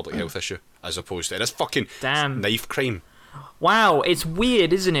treating it as a public health issue, as opposed to... And it's fucking knife crime. Wow, it's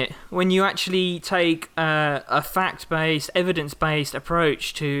weird, isn't it? When you actually take a fact-based, evidence-based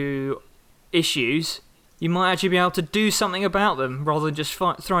approach to issues, you might actually be able to do something about them rather than just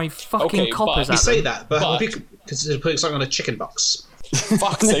throwing fucking coppers at them. You say that, but consider putting something on a chicken box.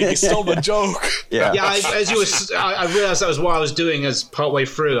 Fuck's sake, you stole my joke. Yeah, I realised that was what I was doing as partway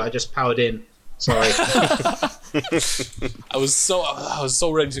through. I just powered in. Sorry. I was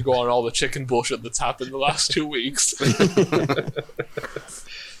so ready to go on all the chicken bullshit that's happened the last 2 weeks.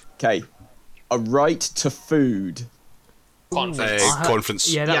 Okay, a right to food.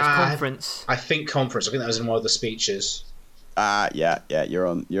 Conference. Yeah, that was conference. I think conference. I think that was in one of the speeches. You're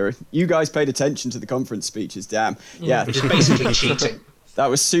on. You guys paid attention to the conference speeches, damn. Yeah. Which is basically cheating. That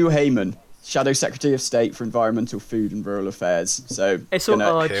was Sue Heyman, Shadow Secretary of State for Environmental, Food and Rural Affairs. So it's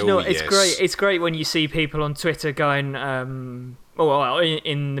it's great. It's great when you see people on Twitter going,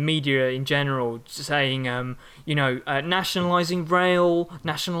 in the media in general, saying, nationalising rail,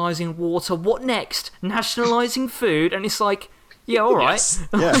 nationalising water. What next? Nationalising food, and it's like, yeah, all right. Yes.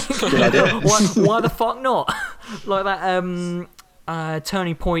 Yeah, good idea. Why the fuck not? Like that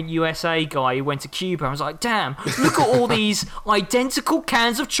Turning Point USA guy who went to Cuba and was like, damn, look at all these identical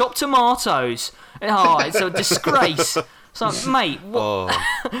cans of chopped tomatoes. Oh, it's a disgrace. It's like, mate, what?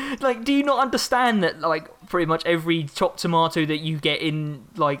 Like, do you not understand that, like, pretty much every chopped tomato that you get in,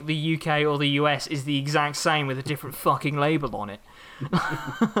 like, the UK or the US is the exact same with a different fucking label on it?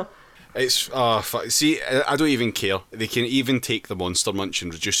 It's see, I don't even care. They can even take the Monster Munch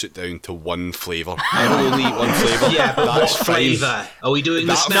and reduce it down to one flavour. I will only eat one flavour. Yeah, but that's what fine. flavour? Are we doing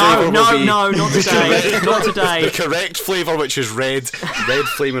this No, now? not today. Not today. The correct flavour, which is red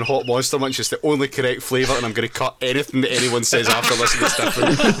flaming hot Monster Munch, is the only correct flavour, and I'm going to cut anything that anyone says after listening that's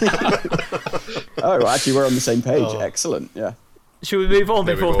different. Oh, actually, we're on the same page. Excellent. Yeah. Should we move on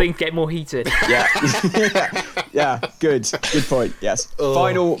before things get more heated? Yeah. Yeah, good point, yes.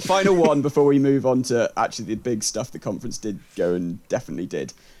 Final one before we move on to actually the big stuff the conference did go and definitely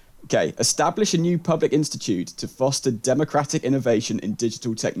did. Okay, establish a new public institute to foster democratic innovation in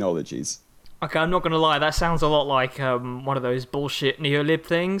digital technologies. Okay, I'm not going to lie, that sounds a lot like one of those bullshit neolib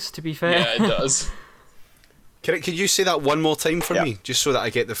things, to be fair. Yeah, it does. Can you say that one more time for me, just so that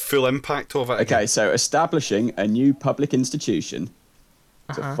I get the full impact of it? Okay, so establishing a new public institution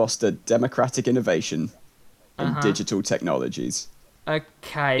to foster democratic innovation in digital technologies.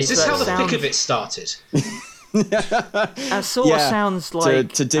 Okay. Is this how the thick of it started? That sort of sounds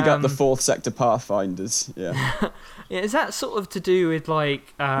like to dig up the fourth sector pathfinders. Yeah. Yeah, is that sort of to do with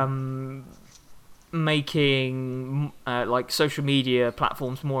like making like social media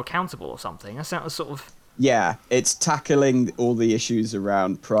platforms more accountable or something? That sounds sort of. Yeah, it's tackling all the issues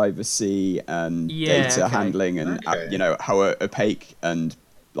around privacy and data handling and how opaque and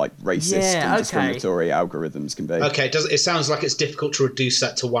like racist and discriminatory algorithms can be. Okay, it sounds like it's difficult to reduce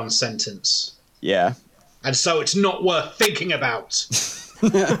that to one sentence. Yeah. And so it's not worth thinking about.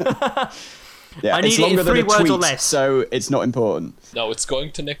 Yeah, I need it's it in longer than 3 a words tweet, or less. so it's not important. No, it's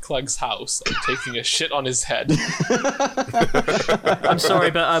going to Nick Clegg's house and taking a shit on his head. I'm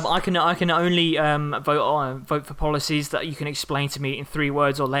sorry, but I can only vote for policies that you can explain to me in 3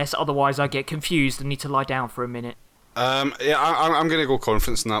 words or less. Otherwise, I get confused and need to lie down for a minute. I'm going to go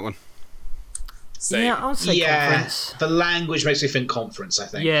conference on that one. Same. Yeah, I'll say conference. The language makes me think conference, I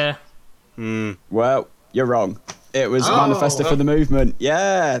think. Yeah. Well, you're wrong. It was Manifesto for the Movement.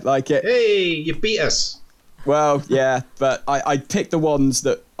 Yeah, like it. Hey, you beat us. Well, yeah, but I picked the ones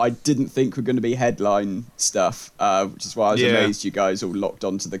that I didn't think were going to be headline stuff, which is why I was amazed you guys all locked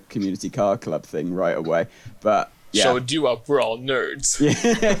onto the Community Car Club thing right away. But yeah. Showed you up, we're all nerds.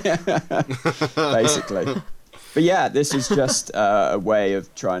 Basically. But yeah, this is just a way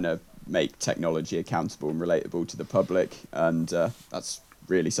of trying to make technology accountable and relatable to the public, and that's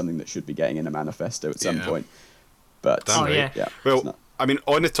really something that should be getting in a manifesto at some point. But well, I mean,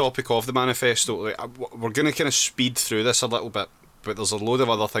 on the topic of the manifesto, we're going to kind of speed through this a little bit, but there's a load of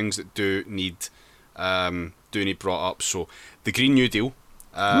other things that do need brought up. So the Green New Deal,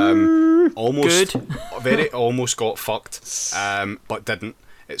 almost got fucked, but didn't.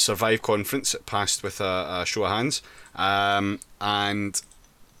 It survived conference. It passed with a show of hands, and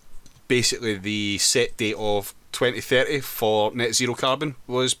basically the set date of 2030 for net zero carbon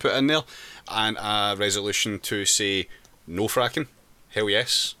was put in there, and a resolution to say no fracking. Hell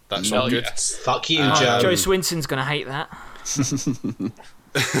yes, that's all good. Yes. Fuck you, Joe. Joe Swinson's going to hate that.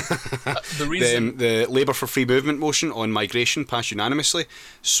 Then the Labour for Free Movement motion on migration passed unanimously,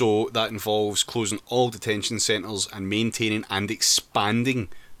 so that involves closing all detention centres and maintaining and expanding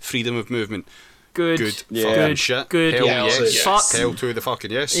freedom of movement. Good fucking shit. Good. Hell Yeah, yes. Fuck. Hell to the fucking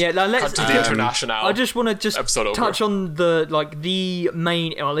yes. Yeah, now let's Cut to the international. I just want to touch on the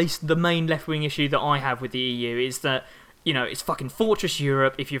main, or at least the main left-wing issue that I have with the EU is that, you know, it's fucking Fortress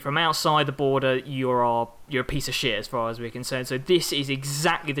Europe. If you're from outside the border, you're a piece of shit as far as we're concerned. So this is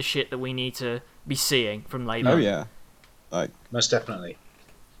exactly the shit that we need to be seeing from Labour. Oh yeah, most definitely.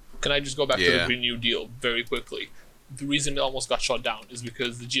 Can I just go back to the Green New Deal very quickly? The reason it almost got shut down is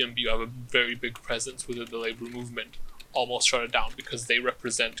because the GMB have a very big presence within the Labour movement. Almost shut it down because they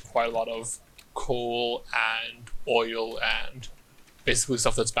represent quite a lot of coal and oil and basically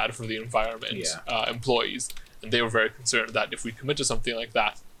stuff that's bad for the environment, employees. And they were very concerned that if we commit to something like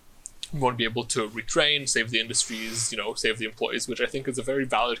that, we won't be able to retrain, save the industries, save the employees, which I think is a very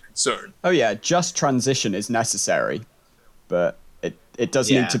valid concern. Oh yeah, just transition is necessary, but it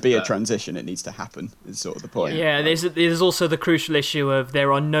does need to be a transition. It needs to happen, is sort of the point. Yeah, there's also the crucial issue of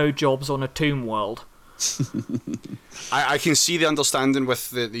there are no jobs on a tomb world. I can see the understanding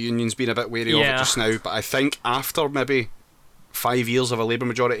with the unions being a bit wary of it just now, but I think after maybe 5 years of a Labour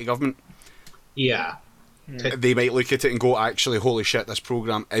majority government, they might look at it and go, actually, holy shit, this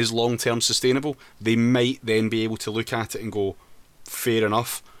programme is long-term sustainable. They might then be able to look at it and go, fair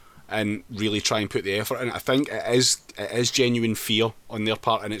enough, and really try and put the effort in. I think it is genuine fear on their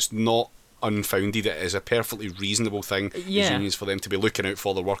part, and it's not unfounded. It is a perfectly reasonable thing as unions for them to be looking out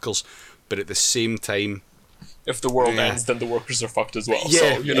for their workers, but at the same time, if the world ends, then the workers are fucked as well.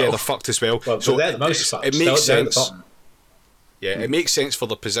 Yeah, so, they're fucked as well. So they're the most fucked. It makes sense. At the bottom. Yeah, it makes sense for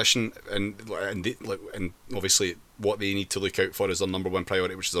their position, and obviously what they need to look out for is their number one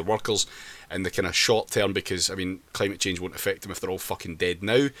priority, which is their workers, and the kind of short term, because I mean climate change won't affect them if they're all fucking dead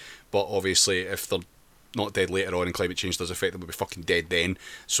now, but obviously if they're not dead later on and climate change does affect them, they'll be fucking dead then.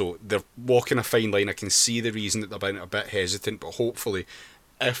 So they're walking a fine line. I can see the reason that they're being a bit hesitant, but hopefully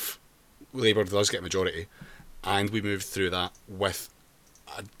if Labour does get a majority and we move through that with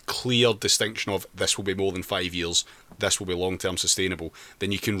a clear distinction of this will be more than 5 years, this will be long-term sustainable,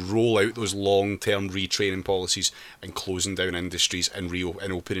 then you can roll out those long-term retraining policies and closing down industries and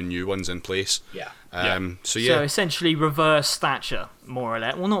opening new ones in place. So essentially reverse Thatcher, more or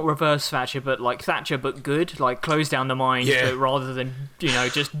less. Well, not reverse Thatcher, but like Thatcher but good, like close down the mines rather than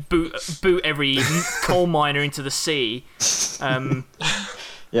just boot every coal miner into the sea.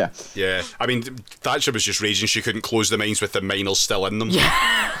 Yeah. I mean, Thatcher was just raging she couldn't close the mines with the miners still in them.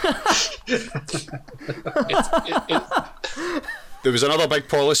 It, There was another big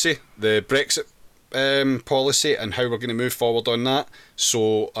policy, the Brexit policy and how we're going to move forward on that.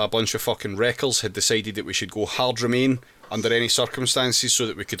 So a bunch of fucking wreckers had decided that we should go hard Remain under any circumstances, so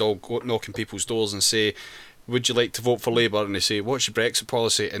that we could all go knocking people's doors and say, would you like to vote for Labour? And they say, what's your Brexit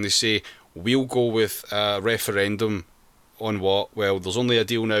policy? And they say, we'll go with a referendum on what? Well, there's only a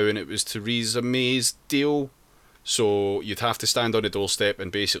deal now, and it was Theresa May's deal. So you'd have to stand on the doorstep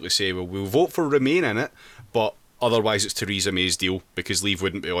and basically say, well, we'll vote for Remain in it, but otherwise it's Theresa May's deal, because Leave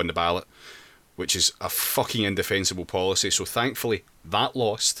wouldn't be on the ballot, which is a fucking indefensible policy. So thankfully that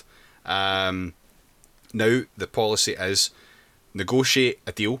lost. Now the policy is negotiate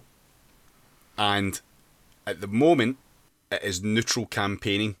a deal, and at the moment it is neutral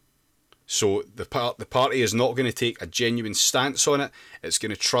campaigning. So the party is not going to take a genuine stance on it. It's going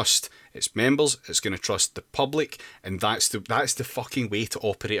to trust its members. It's going to trust the public, and that's the fucking way to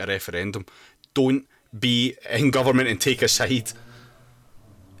operate a referendum. Don't be in government and take a side.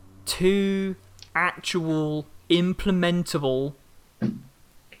 Two actual implementable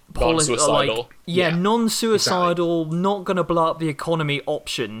non-suicidal. non-suicidal, not going to blow up the economy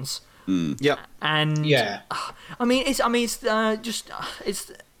options. Yep. And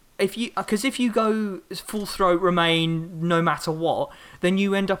if you go full throat Remain no matter what, then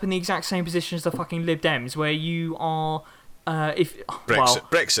you end up in the exact same position as the fucking Lib Dems, where you are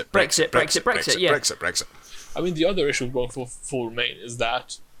Brexit. I mean, the other issue with going for full Remain is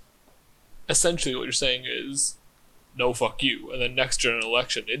that essentially what you're saying is no, fuck you, and then next general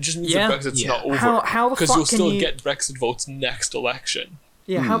election, it just means that Brexit's not over. How the because fuck you'll can still you get Brexit votes next election.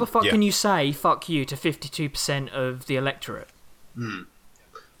 Yeah, how the fuck can you say fuck you to 52% of the electorate?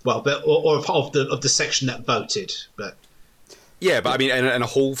 Well, but or of the section that voted, but yeah, but I mean, in a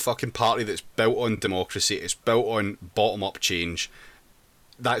whole fucking party that's built on democracy, it's built on bottom-up change.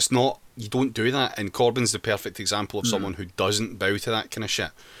 That's not, you don't do that, and Corbyn's the perfect example of someone who doesn't bow to that kind of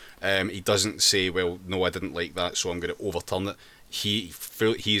shit. He doesn't say, well, no, I didn't like that, so I'm going to overturn it.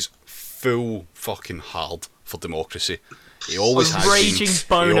 He's full fucking hard for democracy. He always has raging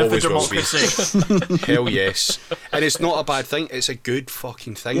been. boner for democracy. Hell yes. And it's not a bad thing, it's a good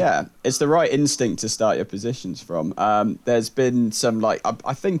fucking thing. Yeah, it's the right instinct to start your positions from. There's been some,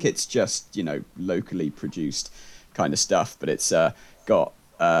 I think it's just, locally produced kind of stuff, but it's got,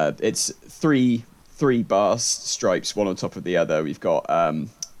 it's three bar stripes, one on top of the other. We've got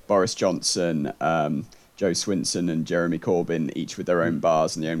Boris Johnson, Joe Swinson and Jeremy Corbyn, each with their own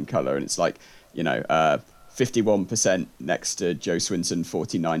bars and their own colour, and it's 51% next to Joe Swinson,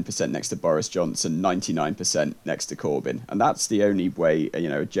 49% next to Boris Johnson, 99% next to Corbyn. And that's the only way,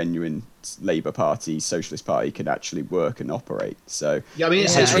 a genuine Labour Party, Socialist Party can actually work and operate. So yeah, I mean,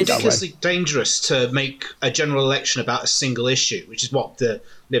 it's ridiculously dangerous to make a general election about a single issue, which is what the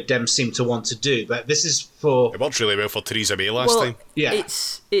Lib Dems seem to want to do. But this is for... It worked really well for Theresa May last time. Yeah.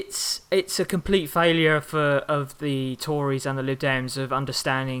 It's a complete failure of the Tories and the Lib Dems of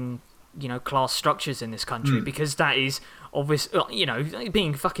understanding class structures in this country, because that is obvious.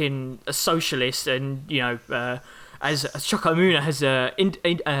 Being fucking a socialist, and as Chuck O'Muna has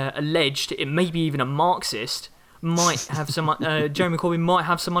alleged, it may be even a Marxist, might have some Jeremy Corbyn might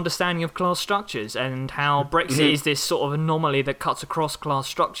have some understanding of class structures, and how Brexit is this sort of anomaly that cuts across class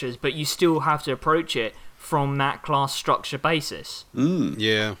structures, but you still have to approach it from that class structure basis.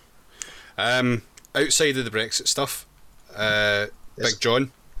 Yeah. Outside of the Brexit stuff, Big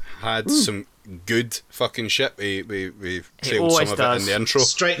John had some good fucking shit. We trailed some of it in the intro.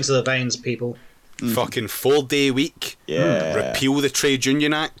 Straight into the veins, people. Fucking 4-day week. Yeah. Repeal the Trade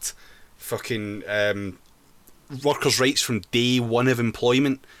Union Act. Fucking workers' rights from day one of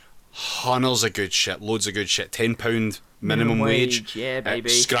employment. Hunters of good shit. Loads of good shit. £10 minimum wage. Yeah, baby.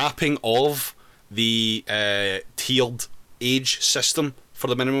 Scrapping of the tiered age system for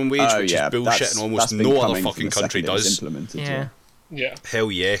the minimum wage, which is bullshit, and almost no other fucking country does. Yeah.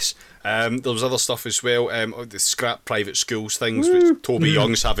 Hell yes. There was other stuff as well. The scrap private schools things, which Toby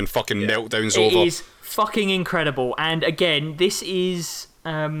Young's having fucking meltdowns over. It is fucking incredible. And again, this is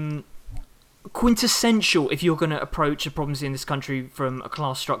quintessential if you're going to approach the problems in this country from a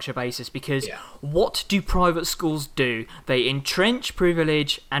class structure basis, because what do private schools do? They entrench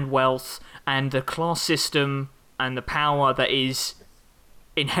privilege and wealth and the class system and the power that is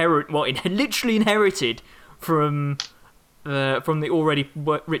literally inherited from the already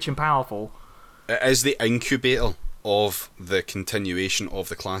rich and powerful. It is the incubator of the continuation of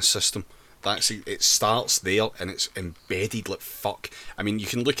the class system. It starts there, and it's embedded like fuck. I mean, you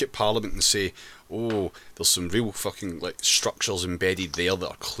can look at Parliament and say, oh, there's some real fucking structures embedded there that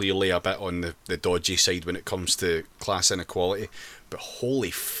are clearly a bit on the dodgy side when it comes to class inequality. But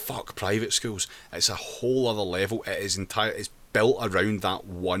holy fuck, private schools, it's a whole other level. It's built around that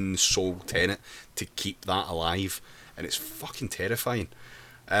one sole tenet to keep that alive, and it's fucking terrifying.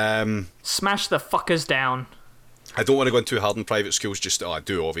 Smash the fuckers down. I don't want to go into too hard on private schools, I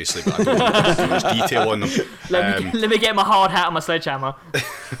do obviously, but I don't want to go into too much detail on them. Let me get my hard hat and my sledgehammer.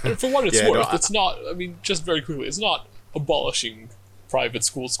 And for what it's worth, it's not, I mean, just very quickly, it's not abolishing private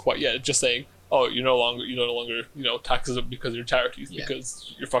schools quite yet. It's just saying, oh, you no longer, taxes them because you're charities,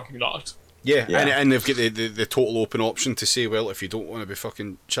 because you're fucking not. Yeah. And they've got the total open option to say, well, if you don't want to be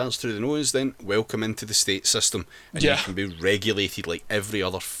fucking charged through the nose, then welcome into the state system, and you can be regulated like every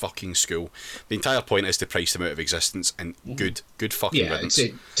other fucking school. The entire point is to price them out of existence, and good fucking riddance.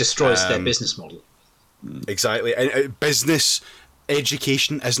 It destroys their business model. Exactly. And business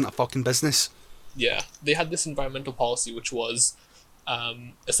education isn't a fucking business. Yeah, they had this environmental policy which was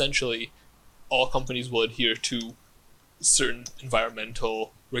essentially all companies will adhere to certain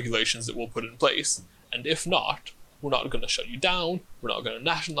environmental regulations that we'll put in place, and if not, we're not going to shut you down, we're not going to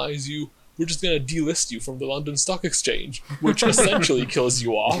nationalize you, we're just going to delist you from the London Stock Exchange, which essentially kills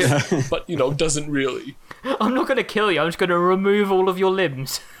you off, but doesn't really. I'm not going to kill you, I'm just going to remove all of your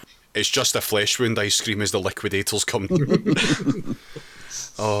limbs. It's just a flesh wound, I scream as the liquidators come.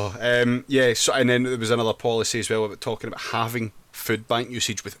 So and then there was another policy as well about talking about having food bank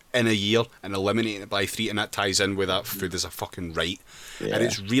usage within a year and eliminating it by 3, and that ties in with that food as a fucking right. And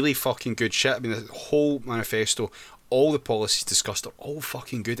it's really fucking good shit. I mean, the whole manifesto, all the policies discussed are all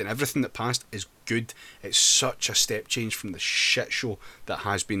fucking good, and everything that passed is good. It's such a step change from the shit show that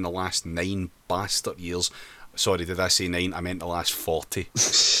has been the last 9 bastard years. Sorry, did I say 9? I meant the last 40.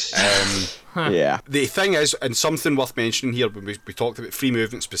 The thing is, and something worth mentioning here, when we talked about free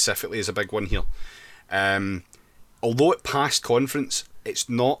movement specifically is a big one here. Although it passed conference, it's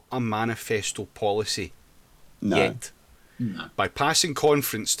not a manifesto policy yet. No. By passing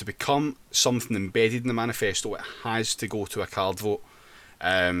conference, to become something embedded in the manifesto, it has to go to a card vote,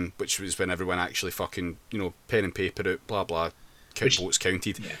 which was when everyone actually fucking, pen and paper out, blah, blah, votes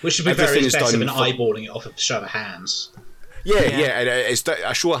counted. Yeah. Which would be very expensive than eyeballing it off of a show of hands. And it's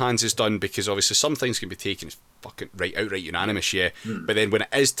a show of hands is done because obviously some things can be taken as fucking outright unanimous, but then when it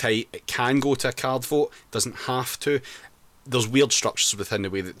is tight, it can go to a card vote, doesn't have to. There's weird structures within the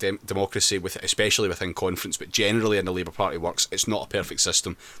way that democracy, especially within conference, but generally in the Labour Party works, it's not a perfect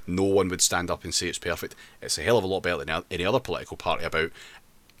system. No one would stand up and say it's perfect. It's a hell of a lot better than any other political party about.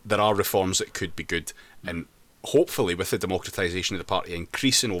 There are reforms that could be good, and hopefully with the democratisation of the party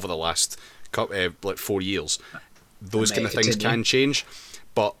increasing over the last 4 years, those kind of things can change.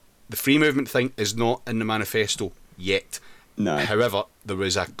 But the free movement thing is not in the manifesto yet. No. However, there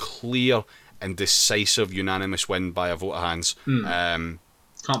was a clear and decisive unanimous win by a vote of hands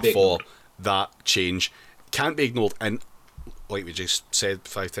for that change. Can't be ignored. And like we just said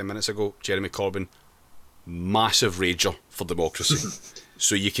 5-10 minutes ago, Jeremy Corbyn, massive rager for democracy.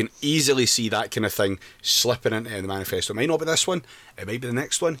 So you can easily see that kind of thing slipping into the manifesto. It might not be this one, it might be the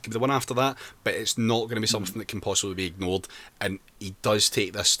next one, it could be the one after that, but it's not going to be something that can possibly be ignored. And he does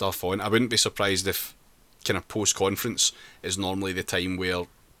take this stuff on. I wouldn't be surprised if kind of post-conference is normally the time where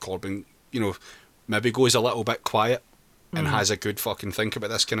Corbyn, maybe goes a little bit quiet and has a good fucking think about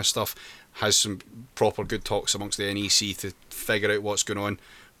this kind of stuff, has some proper good talks amongst the NEC to figure out what's going on.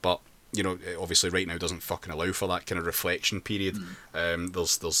 But obviously right now doesn't fucking allow for that kind of reflection period.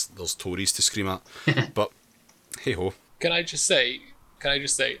 There's Tories to scream at. But hey ho. Can I just say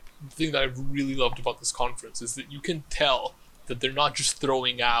the thing that I've really loved about this conference is that you can tell that they're not just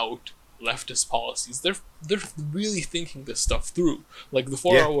throwing out leftist policies. They're really thinking this stuff through. Like the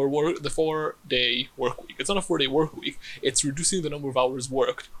 4-day work week. It's not a 4-day work week. It's reducing the number of hours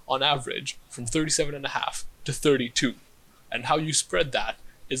worked on average from 37.5 to 32. And how you spread that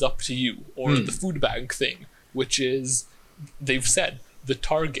is up to you. Or the food bank thing, which is, they've said the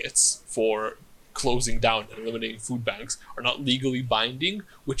targets for closing down and eliminating food banks are not legally binding,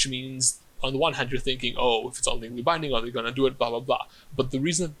 which means on the one hand you're thinking, oh, if it's not legally binding, are they going to do it, blah, blah, blah. But the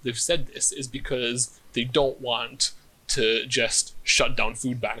reason they've said this is because they don't want to just shut down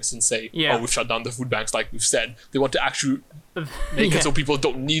food banks and say, oh, we've shut down the food banks like we've said. They want to actually make it so people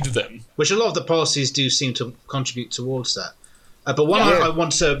don't need them. Which a lot of the policies do seem to contribute towards that. But one I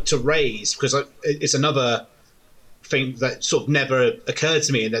want to raise, because it's another thing that sort of never occurred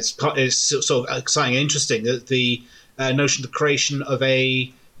to me, and that's sort of exciting and interesting, that the notion of the creation of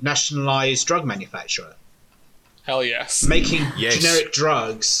a nationalised drug manufacturer. Hell yes. Making generic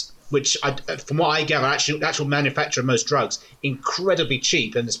drugs, which, from what I gather, actual manufacture of most drugs, incredibly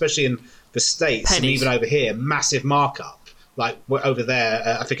cheap, and especially in the States and even over here, massive markup. Like over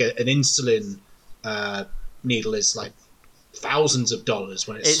there, I think an insulin needle is like thousands of dollars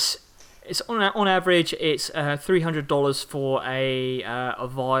when it's It's on average, it's $300 for a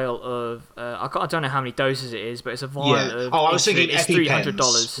vial of. I don't know how many doses it is, but it's a vial of. Oh, I was thinking it's EpiPens.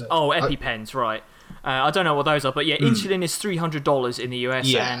 $300. Oh, EpiPens, right? I don't know what those are, but yeah, insulin is $300 in the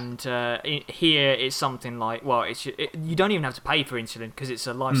US, and here it's something like you don't even have to pay for insulin because it's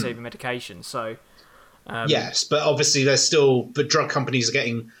a life-saving medication. So yes, but obviously but drug companies are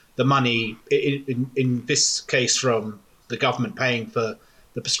getting the money in this case from the government paying for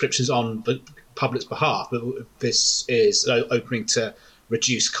the prescriptions on the public's behalf. But this is opening to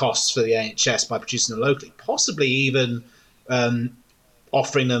reduce costs for the NHS by producing them locally, possibly even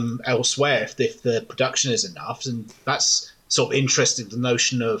offering them elsewhere if the production is enough. And that's sort of interesting, the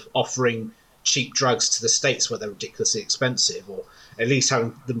notion of offering cheap drugs to the States where they're ridiculously expensive, or at least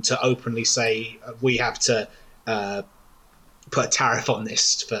having them to openly say, we have to put a tariff on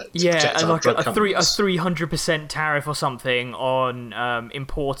this to protect our drug companies. A 300% tariff or something on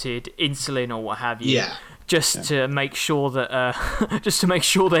imported insulin or what have you. Yeah. Just to make sure that it's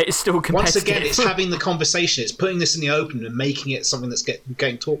still competitive. Once again, it's having the conversation. It's putting this in the open and making it something that's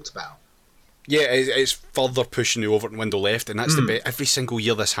getting talked about. Yeah, it's further pushing the Overton window left, and that's the bit. Every single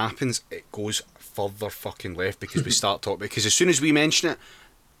year this happens, it goes further fucking left because we start talking. Because as soon as we mention it,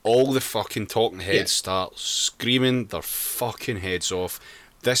 all the fucking talking heads start screaming their fucking heads off.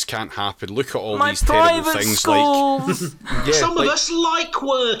 This can't happen. Look at all these terrible things. Schools. Like, some of us like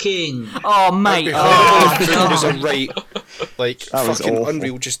working. Oh, mate. Was a right, like That was fucking awful.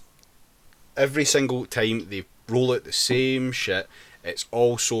 unreal. Just every single time they roll out the same shit, it's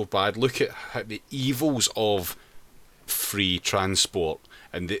all so bad. Look at how the evils of free transport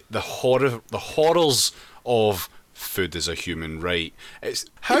and the horrors of food as a human right. It's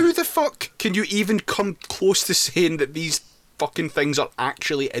how the fuck can you even come close to saying that these fucking things are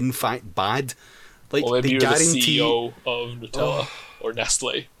actually in fact bad? Like, Well, maybe they you're guarantee. the CEO of Nutella or Nestle.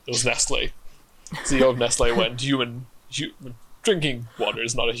 It was Nestle. CEO of Nestle went human drinking water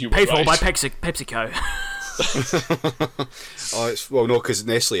is not a human Paid for right. by PepsiCo. Well, no, because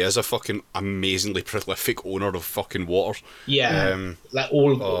Nestle is a fucking amazingly prolific owner of fucking water. Yeah, like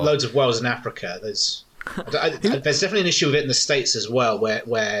loads of wells in Africa. There's definitely an issue with it in the States as well,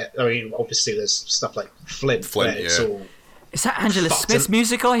 where I mean, obviously there's stuff like Flint where it's all. Is that Angela Smith's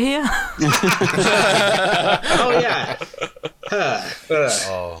music I hear? Oh yeah, her.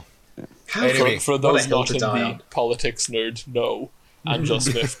 Oh. Anyway, For those hill not to in die the on. politics nerd, no, Angela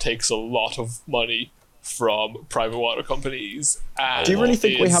Smith takes a lot of money from private water companies. And Do you really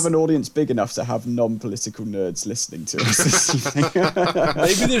think we is- have an audience big enough to have non-political nerds listening to us this evening?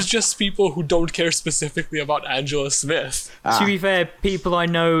 Maybe there's just people who don't care specifically about Angela Smith. To be fair, people I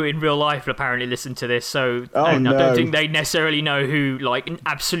know in real life apparently listen to this, so Oh, I no. don't think they necessarily know who like an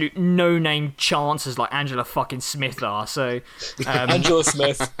absolute no-name chancers like Angela fucking Smith are. So Angela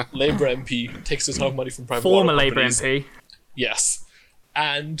Smith, Labour MP, takes a ton of money from private former water Labour companies. MP. Yes,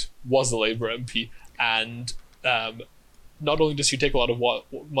 and was a Labour MP. And not only does she take a lot of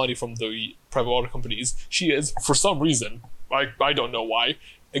money from the private water companies, she is, for some reason, I don't know why,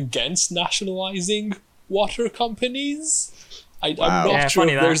 against nationalising water companies. I'm not sure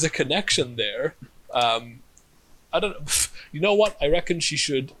if there's a connection there. I don't know. You know what? I reckon she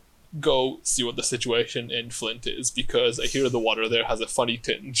should go see what the situation in Flint is, because I hear the water there has a funny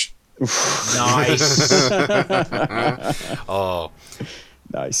tinge. Nice. Oh,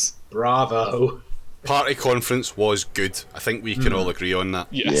 Nice. Bravo. party conference was good. I think we can all agree on that.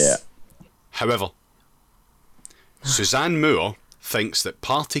 Yes. Yeah. However, Suzanne Moore thinks that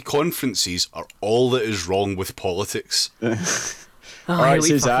party conferences are all that is wrong with politics. Oh, All right, here we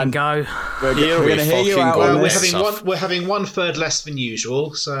Suzanne. fucking go. We're Here going we to hear you fucking out go. on We're this. having one third less than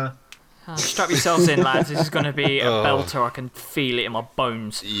usual, so Strap yourselves in, lads. This is going to be a belter. I can feel it in my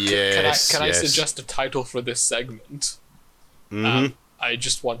bones. Yes, Can I yes. suggest a title for this segment? Mhm. I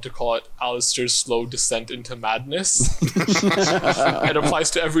just want to call it Alistair's Slow Descent into Madness. It applies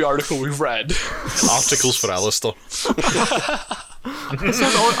to every article we've read. Articles for Alistair. It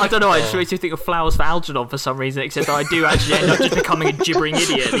sounds odd. I don't know. I just makes me think of Flowers for Algernon for some reason, except I do actually end up just becoming a gibbering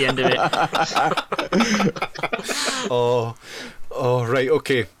idiot at the end of it. Oh, right,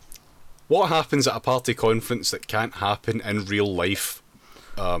 okay. What happens at a party conference that can't happen in real life?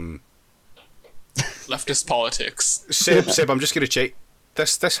 Leftist politics. Seb, I'm just going to check.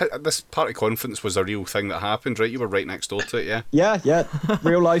 This party conference was a real thing that happened, right? You were right next door to it, yeah? Yeah.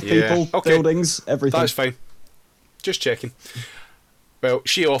 Real life Yeah. people, Okay. buildings, everything. That's fine. Just checking. Well,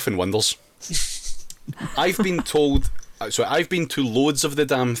 she often wonders. I've been to loads of the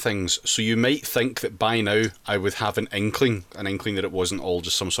damn things, so you might think that by now I would have an inkling that it wasn't all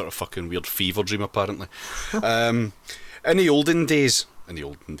just some sort of fucking weird fever dream, apparently. In the olden days, in the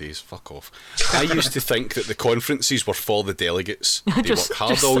olden days. Fuck off. I used to think that the conferences were for the delegates. They work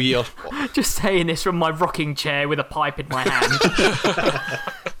hard all year. Just saying this from my rocking chair with a pipe in my hand.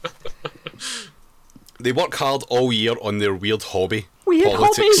 They work hard all year on their weird hobby. Weird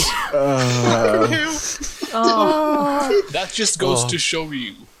politics. hobby? That just goes to show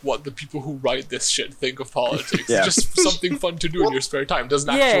you what the people who write this shit think of politics. Yeah. It's just something fun to do in your spare time. Doesn't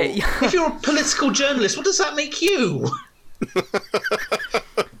actually... If you're a political journalist, what does that make you?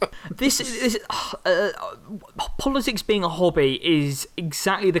 Politics being a hobby is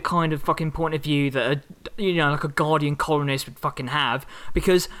exactly the kind of fucking point of view that like a Guardian columnist would fucking have,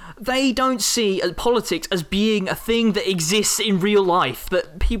 because they don't see politics as being a thing that exists in real life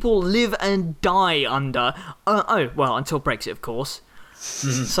that people live and die under. Until Brexit, of course.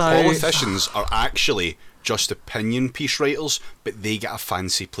 So politicians are actually just opinion piece writers, but they get a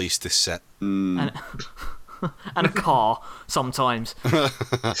fancy place to sit. And a car sometimes.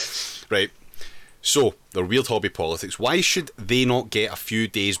 Right. So, their weird hobby politics. Why should they not get a few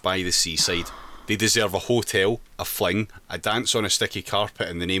days by the seaside? They deserve a hotel, a fling, a dance on a sticky carpet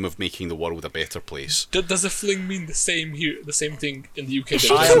in the name of making the world a better place. Does a fling mean the same here? The same thing in the UK?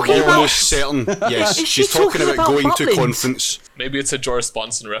 I am almost certain. Yes, she's talking about going to conference. Maybe it's a Joris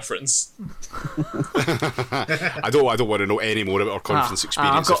Bonson reference. I don't want to know any more about our conference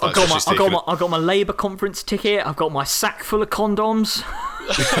experience. I've got my Labour conference ticket. I've got my sack full of condoms.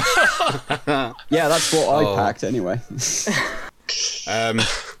 Yeah, that's what I packed anyway.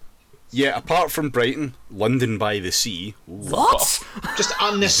 Yeah, apart from Brighton, London by the sea. What? Just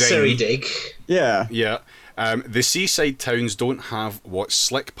unnecessary dig. Yeah. Yeah. The seaside towns don't have what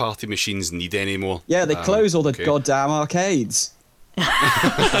slick party machines need anymore. Yeah, they close all the goddamn arcades.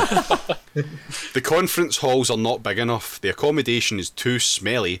 The conference halls are not big enough, the accommodation is too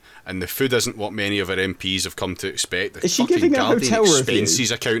smelly, and the food isn't what many of our MPs have come to expect. The Is she giving a hotel expenses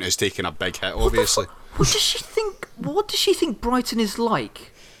review? account has taken a big hit, obviously. What does she think Brighton is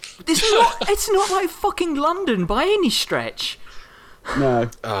like? It's not like fucking London by any stretch. No.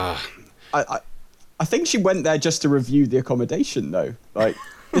 I think she went there just to review the accommodation, though. Like,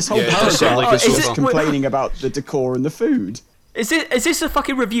 this whole paragraph is just complaining about the decor and the food. Is this a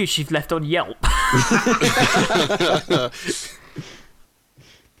fucking review she's left on Yelp?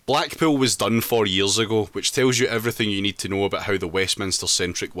 Blackpool was done 4 years ago, which tells you everything you need to know about how the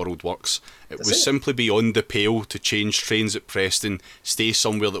Westminster-centric world works. It was simply beyond the pale to change trains at Preston, stay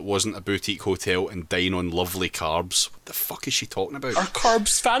somewhere that wasn't a boutique hotel, and dine on lovely carbs. What the fuck is she talking about? Are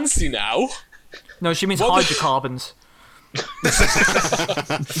carbs fancy now? No, she means hydrocarbons.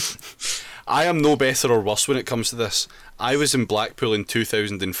 I am no better or worse when it comes to this. I was in Blackpool in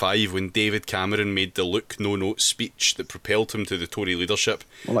 2005 when David Cameron made the Look No Notes speech that propelled him to the Tory leadership.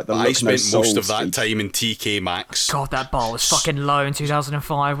 I spent most of that time in TK Maxx. God, that bar was fucking low in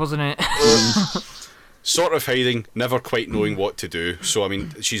 2005, wasn't it? Sort of hiding, never quite knowing what to do. So, I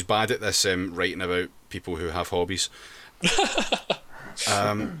mean, she's bad at this writing about people who have hobbies.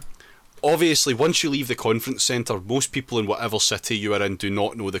 Obviously, once you leave the conference centre, most people in whatever city you are in do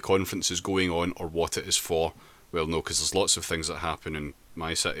not know the conference is going on or what it is for. Well, no, because there's lots of things that happen in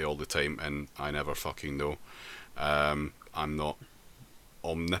my city all the time, and I never fucking know. I'm not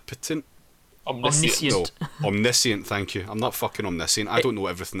omnipotent. Omniscient. No, omniscient, thank you. I'm not fucking omniscient. I don't know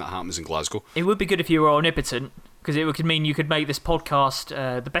everything that happens in Glasgow. It would be good if you were omnipotent, because it could mean you could make this podcast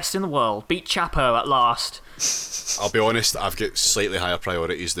the best in the world. Beat Chapo at last. I'll be honest, I've got slightly higher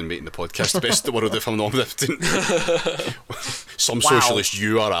priorities than making the podcast the best in the world if I'm not omnipotent. Some socialist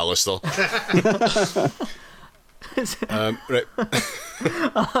you are, Alistair. Right.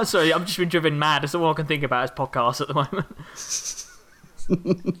 Sorry, I've just been driven mad. That's all I can think about is podcasts at the moment.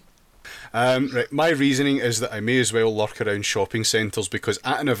 Right, my reasoning is that I may as well lurk around shopping centres because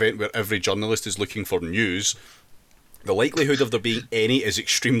at an event where every journalist is looking for news, the likelihood of there being any is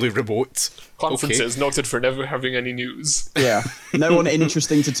extremely remote. Conferences noted for never having any news. Yeah, no one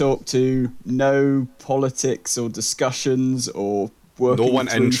interesting to talk to, no politics or discussions or working No one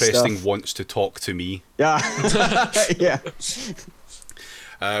through interesting stuff. wants to talk to me. Yeah, yeah.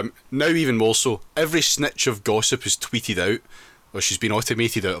 Now even more so, every snitch of gossip is tweeted out. Well, she's been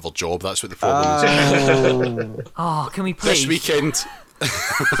automated out of her job, that's what the problem is. Oh, can we please?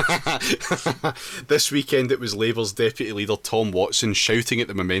 This weekend it was Labour's Deputy Leader Tom Watson shouting at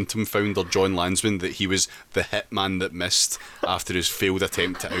the Momentum founder John Lansman that he was the hitman that missed after his failed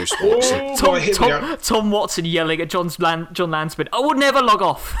attempt to oust Watson. Tom Watson yelling at John Lansman, I will never log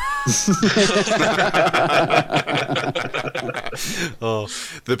off.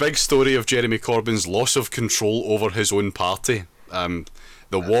 The big story of Jeremy Corbyn's loss of control over his own party.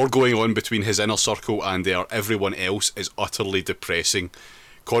 The war going on between his inner circle and everyone else is utterly depressing.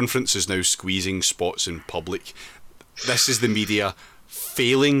 Conference is now squeezing spots in public. This is the media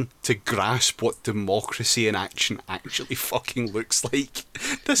failing to grasp what democracy in action actually fucking looks like.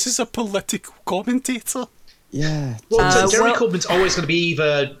 This is a political commentator. Yeah. Well, Jeremy Corbyn's always going to be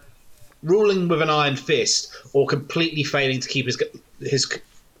either ruling with an iron fist or completely failing to keep his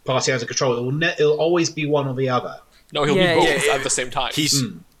party under control. It'll always be one or the other. No, he'll be both at the same time.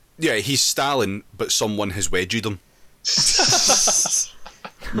 He's Stalin, but someone has wedged him.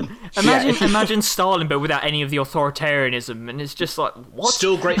 Imagine Stalin, but without any of the authoritarianism, and it's just like, what?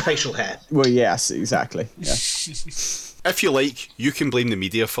 Still great facial hair. Well, yes, exactly. Yeah. If you like, you can blame the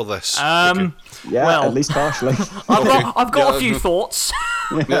media for this. Yeah, well, at least partially. I've got a few thoughts.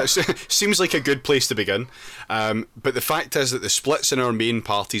 Yeah, seems like a good place to begin. But the fact is that the splits in our main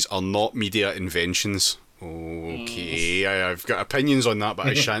parties are not media inventions. Okay, I've got opinions on that, but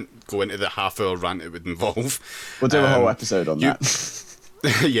I shan't go into the half-hour rant it would involve. We'll do a whole episode on that.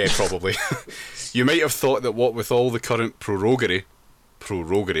 Yeah, probably. You might have thought that what with all the current proroguery.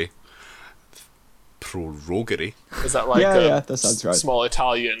 Is that like that sounds right. Small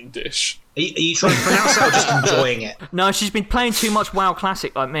Italian dish? Are you trying to pronounce that or just enjoying it? No, she's been playing too much WoW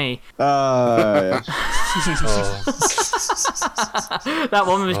Classic like me. Yeah. That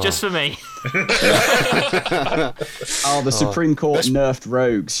one was just for me. The Supreme Court nerfed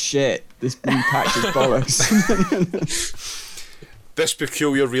rogues. Shit, this blue patch is bollocks. This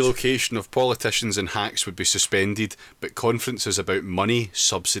peculiar relocation of politicians and hacks would be suspended, but conferences about money,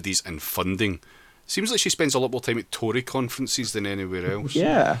 subsidies and funding. Seems like she spends a lot more time at Tory conferences than anywhere else.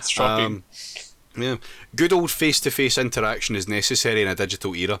 Yeah. It's shocking. Yeah. Good old face-to-face interaction is necessary in a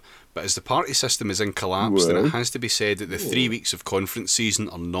digital era, but as the party system is in collapse, then it has to be said that the 3 weeks of conference season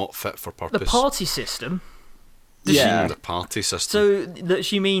are not fit for purpose. The party system? The party system. So that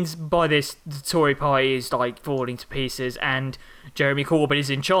she means by this, the Tory party is like falling to pieces, and Jeremy Corbyn is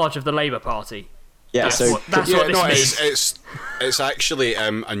in charge of the Labour Party. Yeah, that's what this means. It's actually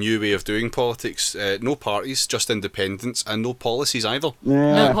a new way of doing politics. No parties, just independents, and no policies either.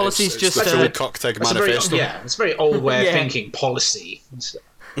 Yeah. No policies, it's just the full Cucktig manifesto. It's a very old way of thinking policy.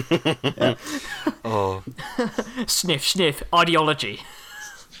 Sniff, sniff, ideology.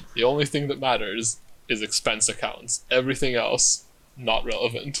 The only thing that matters is expense accounts. Everything else, not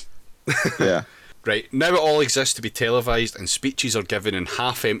relevant. Yeah. Right, now it all exists to be televised and speeches are given in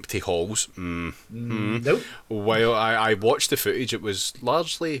half-empty halls. Nope. While I watched the footage, it was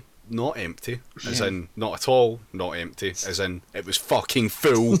largely not empty, as in not at all not empty, as in it was fucking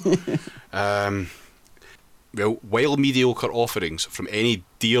full. Well, while mediocre offerings from any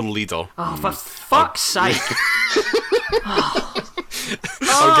dear leader... Oh, for fuck's sake!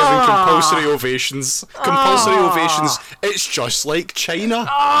 are giving compulsory ovations. Compulsory ovations, it's just like China.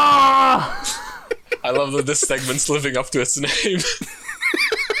 I love that this segment's living up to its name.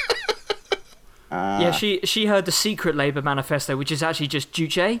 Yeah, she heard the secret Labour manifesto, which is actually just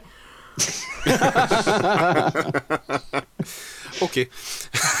Juche. Okay.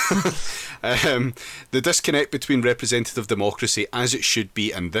 The disconnect between representative democracy as it should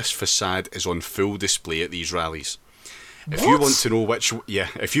be and this facade is on full display at these rallies. If you want to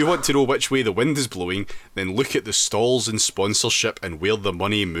know which way the wind is blowing, then look at the stalls and sponsorship and where the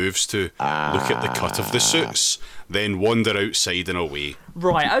money moves to. Look at the cut of the suits, then wander outside and away.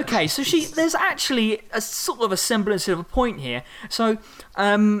 Right, okay, so there's actually a sort of a semblance of a point here. So,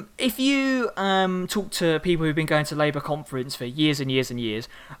 if you talk to people who've been going to Labour conference for years and years and years,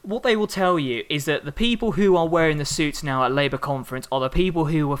 what they will tell you is that the people who are wearing the suits now at Labour conference are the people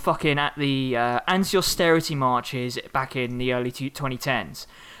who were fucking at the anti-austerity marches back in the early 2010s.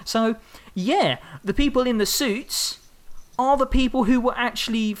 So, yeah, the people in the suits are the people who were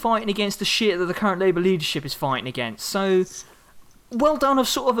actually fighting against the shit that the current Labour leadership is fighting against. So, well done of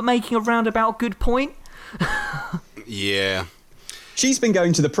sort of making a roundabout good point. Yeah. She's been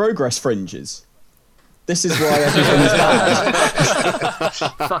going to the Progress fringes. This is why everything's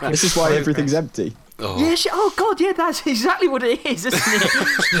bad. This is why everything's empty. Oh. Yeah, oh god, yeah, that's exactly what it is, isn't it?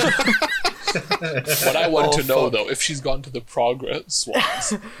 What I want to know, though, if she's gone to the Progress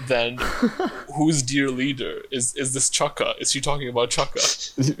ones, then who's dear leader? Is this Chukka? Is she talking about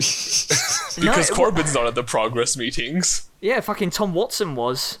Chukka? Because Corbyn's not at the Progress meetings. Yeah, fucking Tom Watson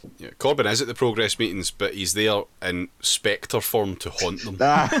was. Yeah, Corbyn is at the Progress meetings, but he's there in spectre form to haunt them.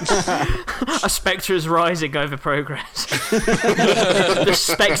 A spectre is rising over Progress. The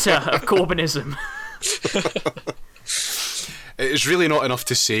spectre of Corbynism. It is really not enough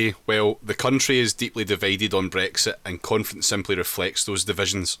to say, well, the country is deeply divided on Brexit and conference simply reflects those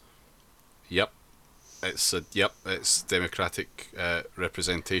divisions. Yep. It's democratic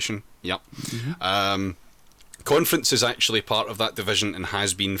representation. Yep. Conference is actually part of that division and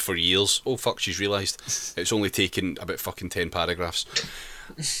has been for years. Oh fuck, she's realised. It's only taken about fucking 10 paragraphs.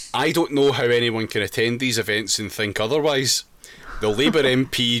 I don't know how anyone can attend these events and think otherwise. The Labour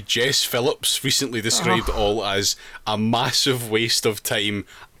MP Jess Phillips recently described it all as a massive waste of time.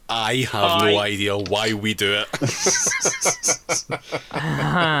 I have no idea why we do it.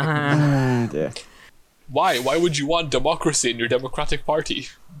 Dear. Why? Why would you want democracy in your Democratic Party?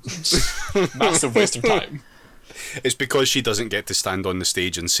 Massive waste of time. It's because she doesn't get to stand on the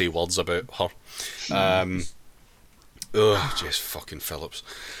stage and say words about her. Jess fucking Phillips.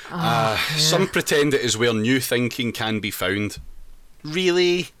 Some pretend it is where new thinking can be found.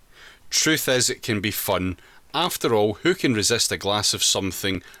 Really? Truth is, it can be fun. After all, who can resist a glass of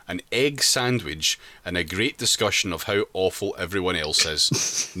something, an egg sandwich, and a great discussion of how awful everyone else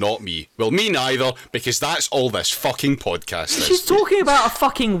is? Not me. Well, me neither, because that's all this fucking podcast is. She's talking about a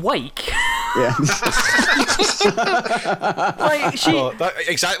fucking wake. Yeah. Like,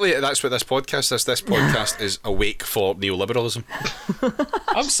 exactly, that's what this podcast is. This podcast is a wake for neoliberalism.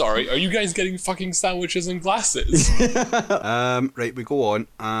 I'm sorry, are you guys getting fucking sandwiches and glasses? Right, we go on.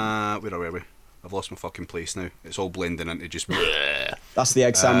 Where are we? I've lost my fucking place now. It's all blending into just... That's the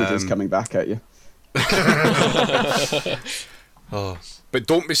egg sandwiches coming back at you. But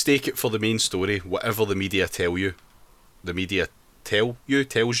don't mistake it for the main story, whatever the media tell you. The media tells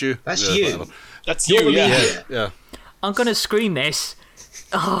you. That's Yeah, you. whatever. That's you, yeah. Yeah. I'm gonna scream this.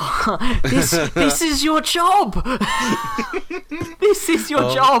 Oh, this is your job. This is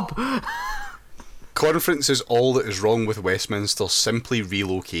your job. Conference is all that is wrong with Westminster, simply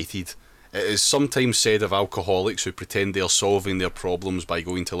relocated. It is sometimes said of alcoholics who pretend they are solving their problems by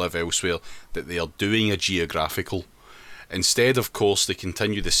going to live elsewhere that they are doing a geographical. Instead, of course, they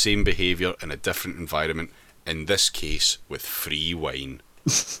continue the same behaviour in a different environment, in this case with free wine.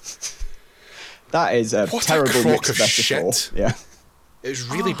 That is a What terrible a crock mixed of metaphor. shit. Yeah. It's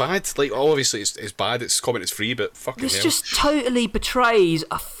really bad. Like, obviously it's bad, it's comment, it's free, but fucking This hell. just totally betrays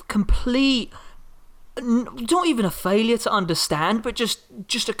a complete, not even a failure to understand, but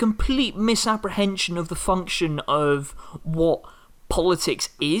just a complete misapprehension of the function of what politics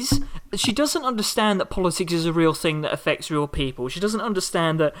is. She doesn't understand that politics is a real thing that affects real people. She doesn't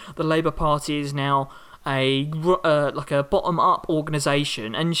understand that the Labour Party is now a bottom-up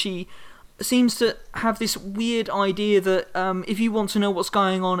organisation, and she seems to have this weird idea that if you want to know what's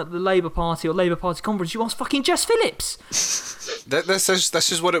going on at the Labour Party or Labour Party conference, you ask fucking Jess Phillips. This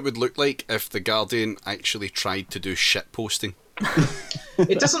is what it would look like if The Guardian actually tried to do shit posting.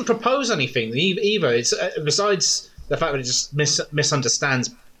 It doesn't propose anything either. It's besides the fact that it just misunderstands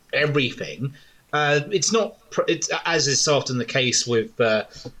everything. It's not. It's, as is so often the case with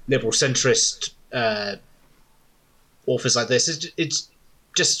liberal centrist authors like this. It's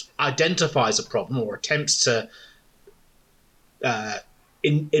just identifies a problem or attempts to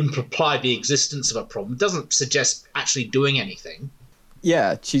imply the existence of a problem. It doesn't suggest actually doing anything.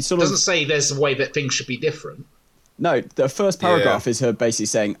 Yeah, she sort of doesn't say there's a way that things should be different. No, the first paragraph is her basically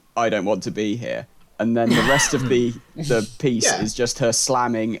saying, "I don't want to be here," and then the rest of the piece is just her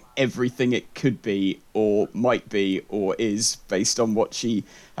slamming everything it could be, or might be, or is based on what she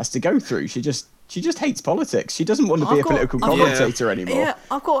has to go through. She just hates politics. She doesn't want to be a political commentator anymore. Yeah,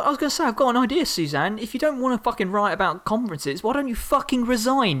 I've got an idea, Suzanne. If you don't want to fucking write about conferences, why don't you fucking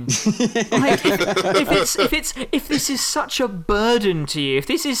resign? Like, if this is such a burden to you, if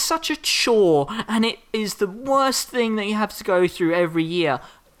this is such a chore, and it is the worst thing that you have to go through every year,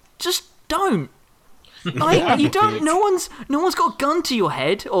 just don't. Like, you don't. No one's got a gun to your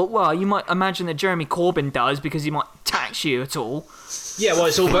head, or well, you might imagine that Jeremy Corbyn does because he might tax you at all. Yeah, well,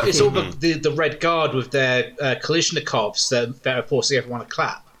 it's all the Red Guard with their Kalashnikovs that are forcing everyone to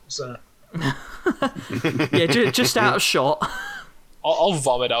clap. So yeah, just out of shot. I'll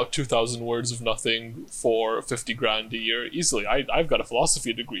vomit out 2,000 words of nothing for 50 grand a year easily. I've got a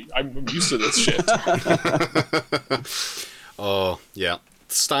philosophy degree. I'm used to this shit. Oh yeah,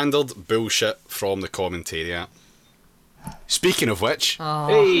 standard bullshit from the commentariat. Speaking of which,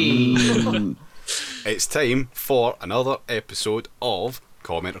 it's time for another episode of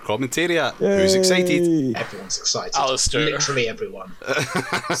Comment or Commentariat. Who's excited? Everyone's excited. Alistair. Literally everyone.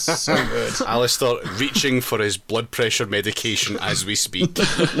 So good. Alistair reaching for his blood pressure medication as we speak.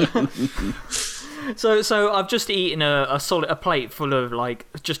 So I've just eaten a plate full of like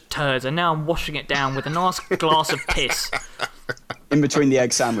just turds, and now I'm washing it down with a nice glass of piss. In between the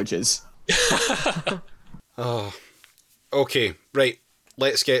egg sandwiches. Oh. Okay, right.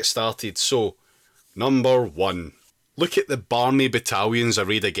 Let's get started. So, number 1. Look at the Barney battalions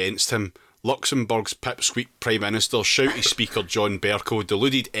arrayed against him. Luxembourg's pipsqueak Prime Minister, shouty Speaker John Bercow,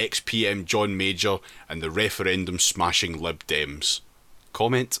 deluded ex-PM John Major, and the referendum-smashing Lib Dems.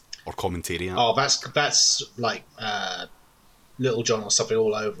 Comment or commentary? Oh, that's like Little John or something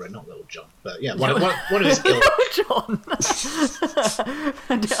all over it. Not Little John, but yeah, one of his ilk. John.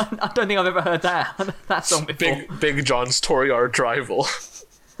 I don't think I've ever heard that song before. Big John's Tory Yard rival.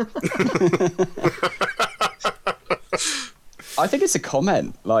 I think it's a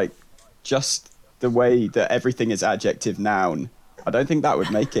comment, like, just the way that everything is adjective noun. I don't think that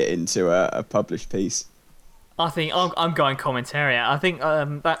would make it into a published piece. I think I'm going commentariat. I think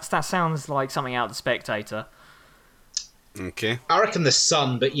that sounds like something out of The Spectator. Okay. I reckon The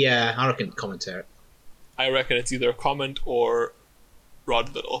Sun, but yeah, I reckon commentary. I reckon it's either comment or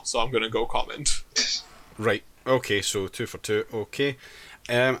Rod Little, so I'm going to go comment. Right. Okay, so 2 for 2. Okay.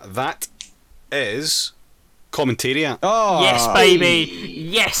 That is commentariat. Oh, yes, baby.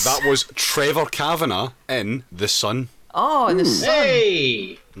 Yes. That was Trevor Kavanagh in The Sun. Oh, in The Sun.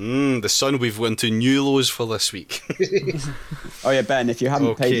 Hey! The Sun, we've went to new lows for this week. Oh yeah, Ben, if you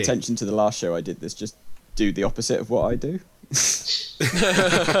haven't paid Okay. attention to the last show I did this, just do the opposite of what I do.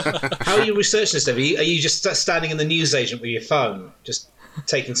 How are you researching this, Dave? Are you just standing in the newsagent with your phone, just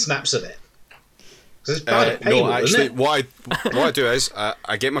taking snaps of it? 'Cause it's bad at No, paywall, actually, isn't it? what I do is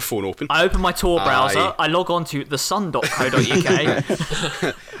I get my phone open. I open my Tor browser. I log on to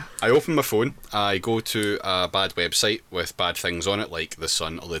thesun.co.uk. I open my phone, I go to a bad website with bad things on it, like The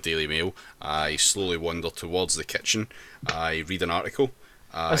Sun or the Daily Mail. I slowly wander towards the kitchen. I read an article.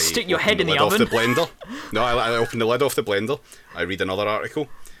 I stick your open head in the lid off oven. the blender. No, I open the lid off the blender. I read another article.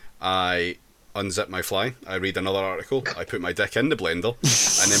 I unzip my fly. I read another article. I put my dick in the blender.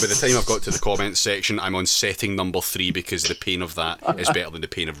 And then by the time I've got to the comments section, I'm on setting number 3 because the pain of that is better than the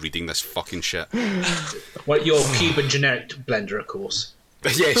pain of reading this fucking shit. Well, your Cuban generic blender, of course.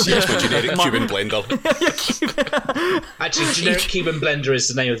 Yes, my generic Cuban blender. Actually, generic Cuban blender is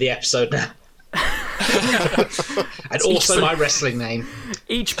the name of the episode now. And also my wrestling name.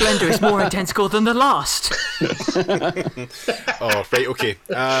 Each blender is more identical than the last. Oh, right, okay.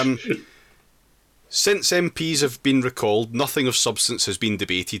 Since MPs have been recalled, nothing of substance has been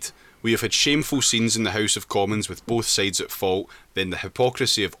debated. We have had shameful scenes in the House of Commons with both sides at fault, then the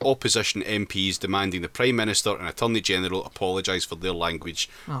hypocrisy of opposition MPs demanding the Prime Minister and Attorney General apologise for their language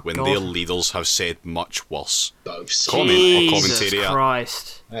when God. their leaders have said much worse. Both sides. Comment or Jesus commentary?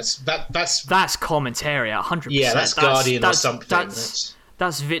 Christ. That's commentariat, 100%. yeah, that's Guardian or something. That's No,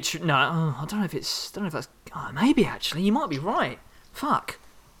 I don't know if that's. Maybe actually, you might be right. Fuck.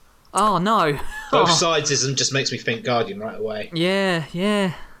 Oh no. Both sidesism just makes me think Guardian right away.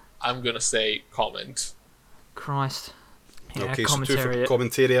 Yeah. I'm going to say comment. Christ. Yeah, Okay, so 2 for commentariat.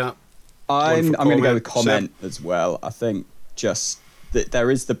 commentariat. I'm going to go with comment. comment as well. I think just that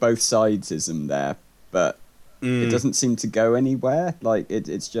there is the both sidesism there, but it doesn't seem to go anywhere. Like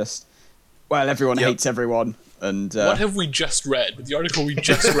it's just, well, everyone hates everyone, and What have we just read? The article we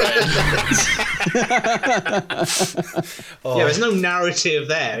just read. Yeah, there's no narrative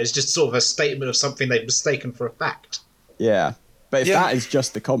there. It's just sort of a statement of something they've mistaken for a fact. yeah. But if Yeah. that is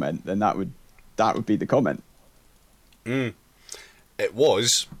just the comment, then that would be the comment. It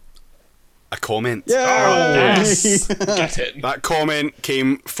was a comment. Yeah. Yes. Get it. That comment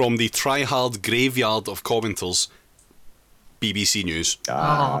came from the try-hard graveyard of commenters, BBC News.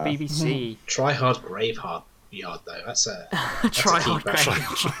 Oh, BBC. Try hard, grave hard yard though. That's a Try hard, keeper.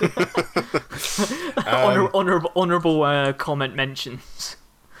 honourable comment mentions.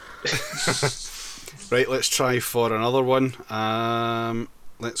 Right, let's try for another one.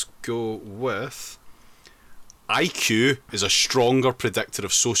 Let's go with IQ is a stronger predictor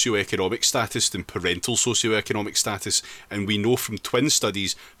of socioeconomic status than parental socioeconomic status, and we know from twin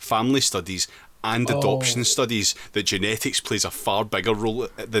studies, family studies, and adoption studies that genetics plays a far bigger role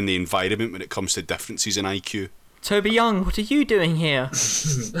than the environment when it comes to differences in IQ. Toby Young, what are you doing here?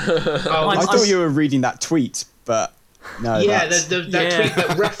 I thought you were reading that tweet, but no. Yeah, that's- that tweet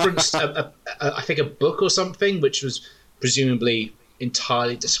that referenced I think a book or something, which was presumably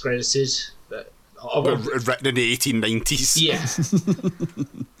entirely discredited. Written in the 1890s. Yeah.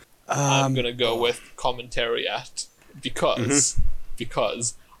 I'm going to go with commentariat because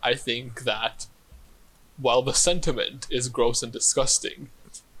I think that while the sentiment is gross and disgusting,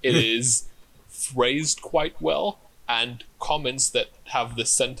 it is phrased quite well, and comments that have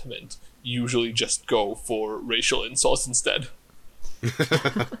this sentiment usually just go for racial insults instead.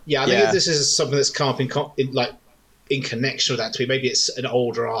 Yeah, I think this is something that's come up in connection with that tweet. Maybe it's an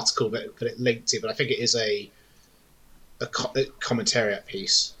older article that it linked to, but I think it is a commentariat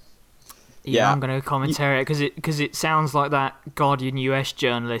piece. Yeah, I'm going to commentary it because it sounds like that Guardian US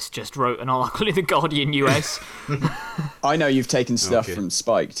journalist just wrote an article in the Guardian US. I know you've taken stuff from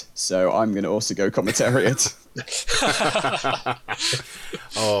Spiked, so I'm going to also go commentary it.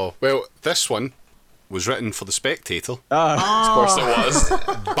 Oh, well, this one was written for The Spectator. Of course it was.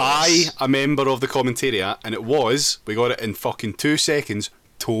 By a member of the Commentariat, and it was, we got it in fucking 2 seconds,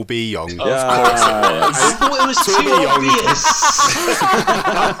 Toby Young. Of course it was. I thought it was too obvious.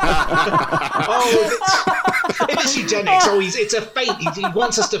 If it's eugenics, it's a feint. He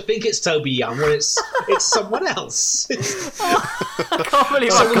wants us to think it's Toby Young when it's someone else. I can't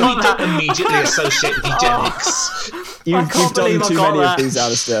believe I Someone we got don't that. immediately associate with eugenics. You've done believe I too got many that. of these,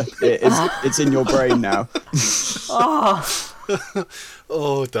 Alistair. It's in your brain now.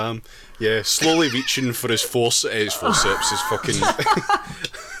 Oh, damn. Yeah, slowly reaching for his forceps, his fucking...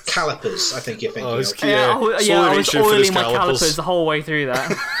 Calipers, I think you're thinking of. slowly I was reaching for his oiling my calipers the whole way through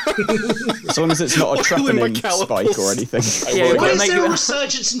that. As long as it's not a Oiling my trepanning calipers. spike or anything. Yeah, Why is make there it- a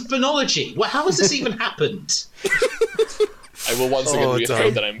resurgence in phonology? Well, how has this even happened? I will once again Oh, reiterate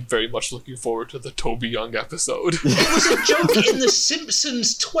damn. that I'm very much looking forward to the Toby Young episode. It was a joke in The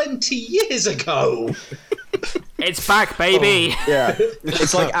Simpsons 20 years ago. It's back, baby. Yeah,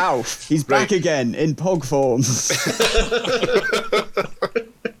 it's like Alf. He's back again in pog form.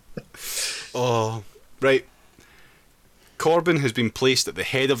 Oh, right. Corbyn has been placed at the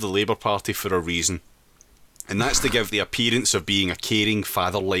head of the Labour Party for a reason, and that's to give the appearance of being a caring,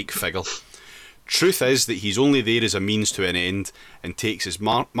 father-like figure. Truth is that he's only there as a means to an end, and takes his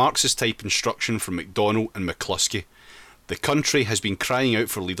Marxist-type instruction from McDonnell and McCluskey. The country has been crying out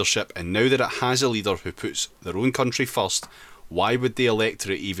for leadership, and now that it has a leader who puts their own country first, why would the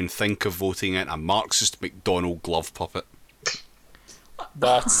electorate even think of voting in a Marxist McDonnell glove puppet?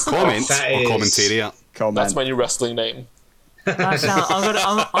 That's Comment That or is- commentariat? Comment. that's my new wrestling name.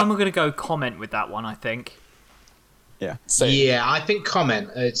 I'm gonna go comment with that one. I think. Yeah. Same. Yeah, I think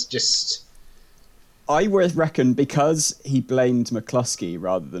comment. It's just... I would reckon because he blamed McCluskey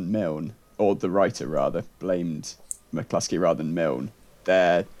rather than Milne, or the writer rather, blamed McCluskey rather than Milne,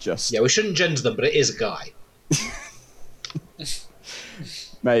 they're just... Yeah, we shouldn't gender them, but it is a guy.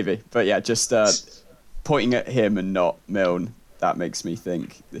 Maybe. But yeah, just pointing at him and not Milne, that makes me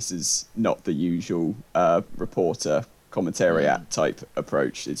think this is not the usual reporter commentariat type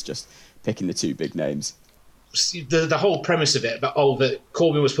approach. It's just picking the two big names. See, the whole premise of it, that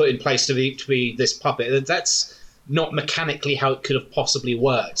Corbyn was put in place to be this puppet, that's not mechanically how it could have possibly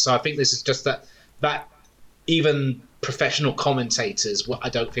worked. So I think this is just that even professional commentators, I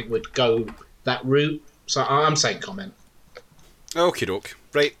don't think would go that route. So I'm saying comment. Okie doke.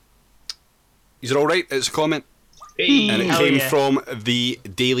 Right. Is it alright? It's a comment. And it Hell came yeah. from the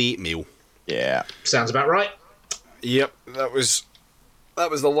Daily Mail. Yeah. Sounds about right. Yep, that was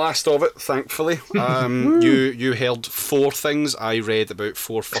the last of it, thankfully. You heard 4 things. I read about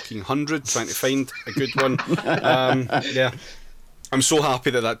 400 trying to find a good one. Yeah. I'm so happy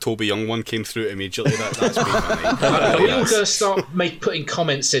that Toby Young one came through immediately. That's made my night. Are we all going to start putting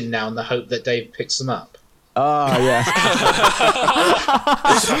comments in now in the hope that Dave picks them up? Ah, yeah.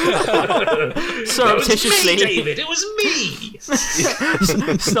 Surreptitiously. It was me, David. It was me.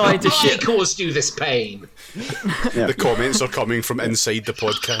 starting to I shit. caused you this pain. The comments are coming from inside the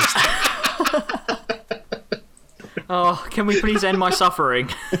podcast. Oh, can we please end my suffering?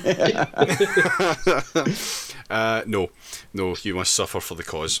 No, you must suffer for the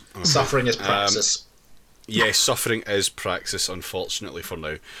cause. Okay. Suffering is praxis. Yes, suffering is praxis, unfortunately for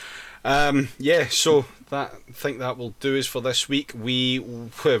now. Yeah, so I think that will do us for this week. We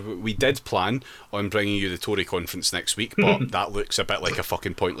did plan on bringing you the Tory conference next week, but that looks a bit like a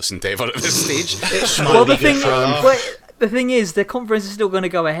fucking pointless endeavour at this stage. Well, the thing is, the conference is still going to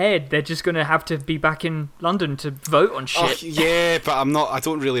go ahead. They're just going to have to be back in London to vote on shit. Yeah, but I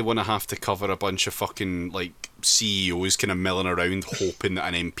don't really want to have to cover a bunch of fucking like CEOs kind of milling around hoping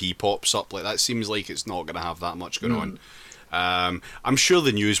that an MP pops up. Like that seems like it's not going to have that much going on. I'm sure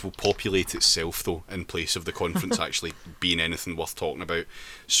the news will populate itself though in place of the conference actually being anything worth talking about.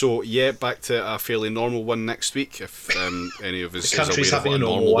 So yeah, back to a fairly normal one next week if any of us is aware of what a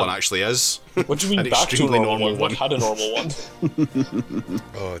normal one actually is. What do you mean An back to a extremely normal one? one. What had a normal one?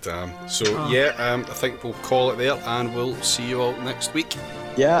 Oh damn. So yeah, I think we'll call it there and we'll see you all next week.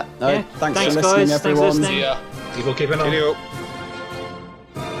 Yeah, Yeah, thanks thanks, for guys. listening, Thanks for everyone. listening. Yeah. People keeping on. Cheerio.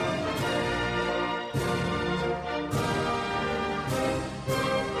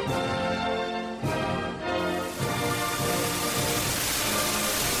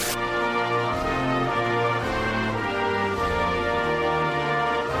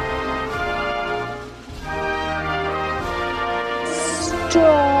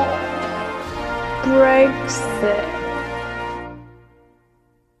 Stop. Brexit.